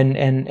them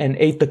and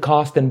ate the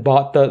cost and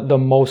bought the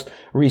most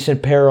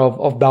recent pair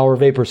of Bauer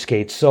Vapor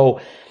skates. So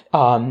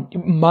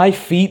my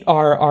feet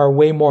are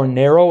way more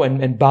narrow,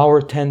 and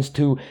Bauer tends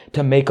to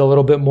make a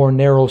little bit more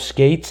narrow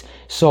skates.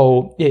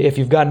 So if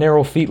you've got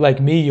narrow feet like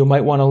me, you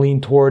might want to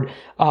lean toward,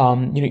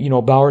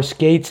 Bauer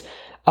skates.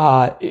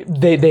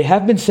 They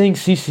have been saying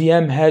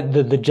CCM had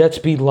the Jet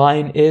Speed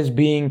line is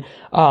being,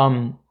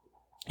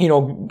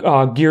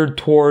 geared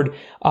toward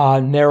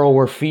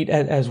narrower feet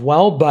as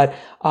well. But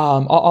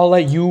I'll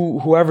let you,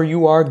 whoever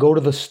you are, go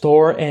to the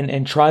store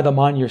and try them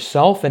on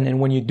yourself. And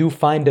when you do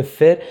find a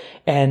fit,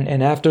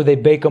 and after they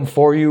bake them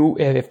for you,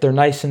 if they're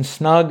nice and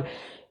snug,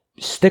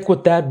 stick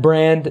with that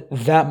brand,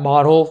 that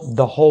model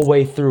the whole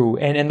way through.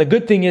 And the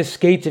good thing is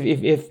skates,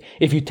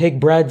 if you take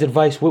Brad's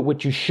advice,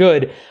 which you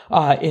should,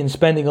 in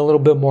spending a little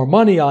bit more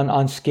money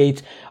on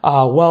skates,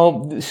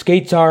 well,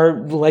 skates are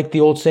like the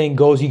old saying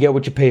goes, you get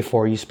what you pay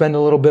for. You spend a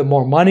little bit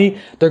more money,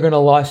 they're going to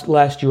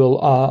last you a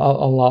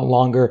lot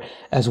longer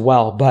as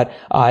well. But,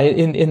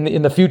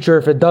 in the future,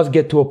 if it does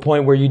get to a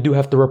point where you do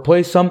have to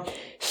replace some,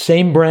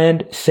 same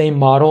brand, same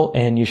model,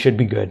 and you should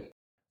be good.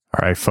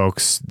 All right,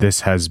 folks,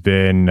 this has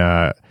been,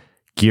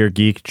 Gear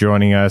Geek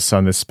joining us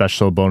on this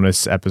special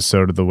bonus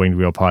episode of the Winged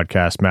Wheel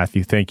podcast.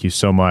 Matthew, thank you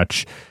so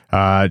much.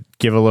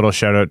 Give a little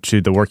shout out to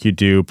the work you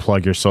do,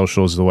 plug your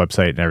socials, the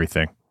website, and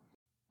everything.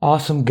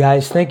 Awesome,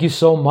 guys. Thank you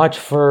so much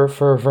for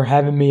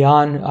having me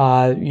on.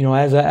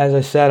 As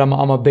I said, I'm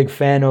a big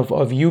fan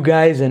of you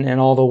guys and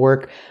all the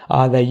work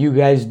that you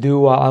guys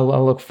do. I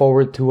look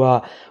forward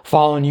to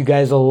following you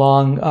guys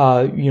along,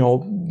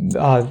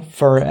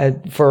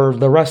 for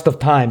the rest of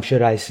time,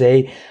 should I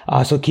say.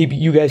 So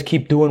you guys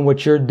keep doing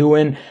what you're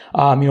doing.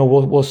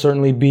 We'll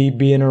certainly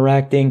be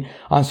interacting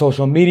on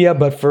social media,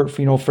 but for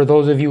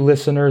those of you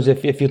listeners,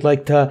 if you'd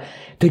like to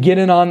get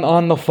in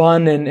on the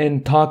fun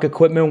and talk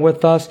equipment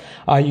with us,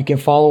 you can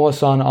follow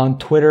us on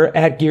Twitter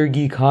at Gear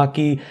Geek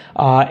Hockey,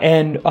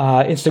 and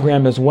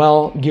Instagram as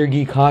well, Gear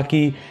Geek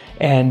Hockey,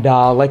 and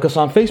like us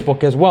on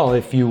Facebook as well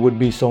if you would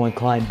be so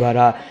inclined.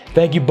 But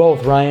thank you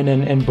both, Ryan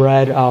and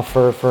Brad,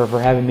 for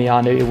having me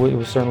on. It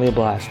was certainly a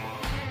blast.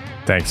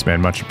 Thanks, man.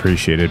 Much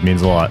appreciated. It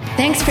means a lot.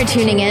 Thanks for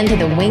tuning in to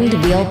the Winged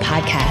Wheel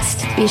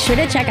Podcast. Be sure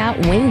to check out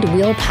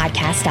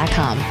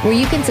wingedwheelpodcast.com, where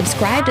you can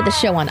subscribe to the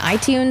show on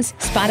iTunes,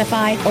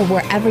 Spotify, or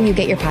wherever you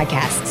get your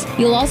podcasts.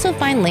 You'll also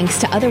find links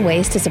to other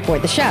ways to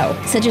support the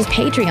show, such as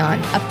Patreon,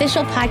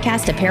 official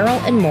podcast apparel,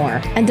 and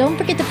more. And don't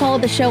forget to follow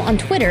the show on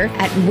Twitter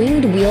at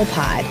Winged Wheel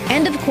Pod.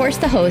 And of course,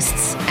 the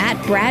hosts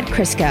at Brad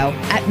Crisco,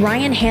 at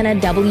Ryan Hanna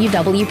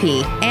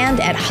WWP, and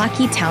at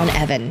Hockey Town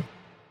Evan.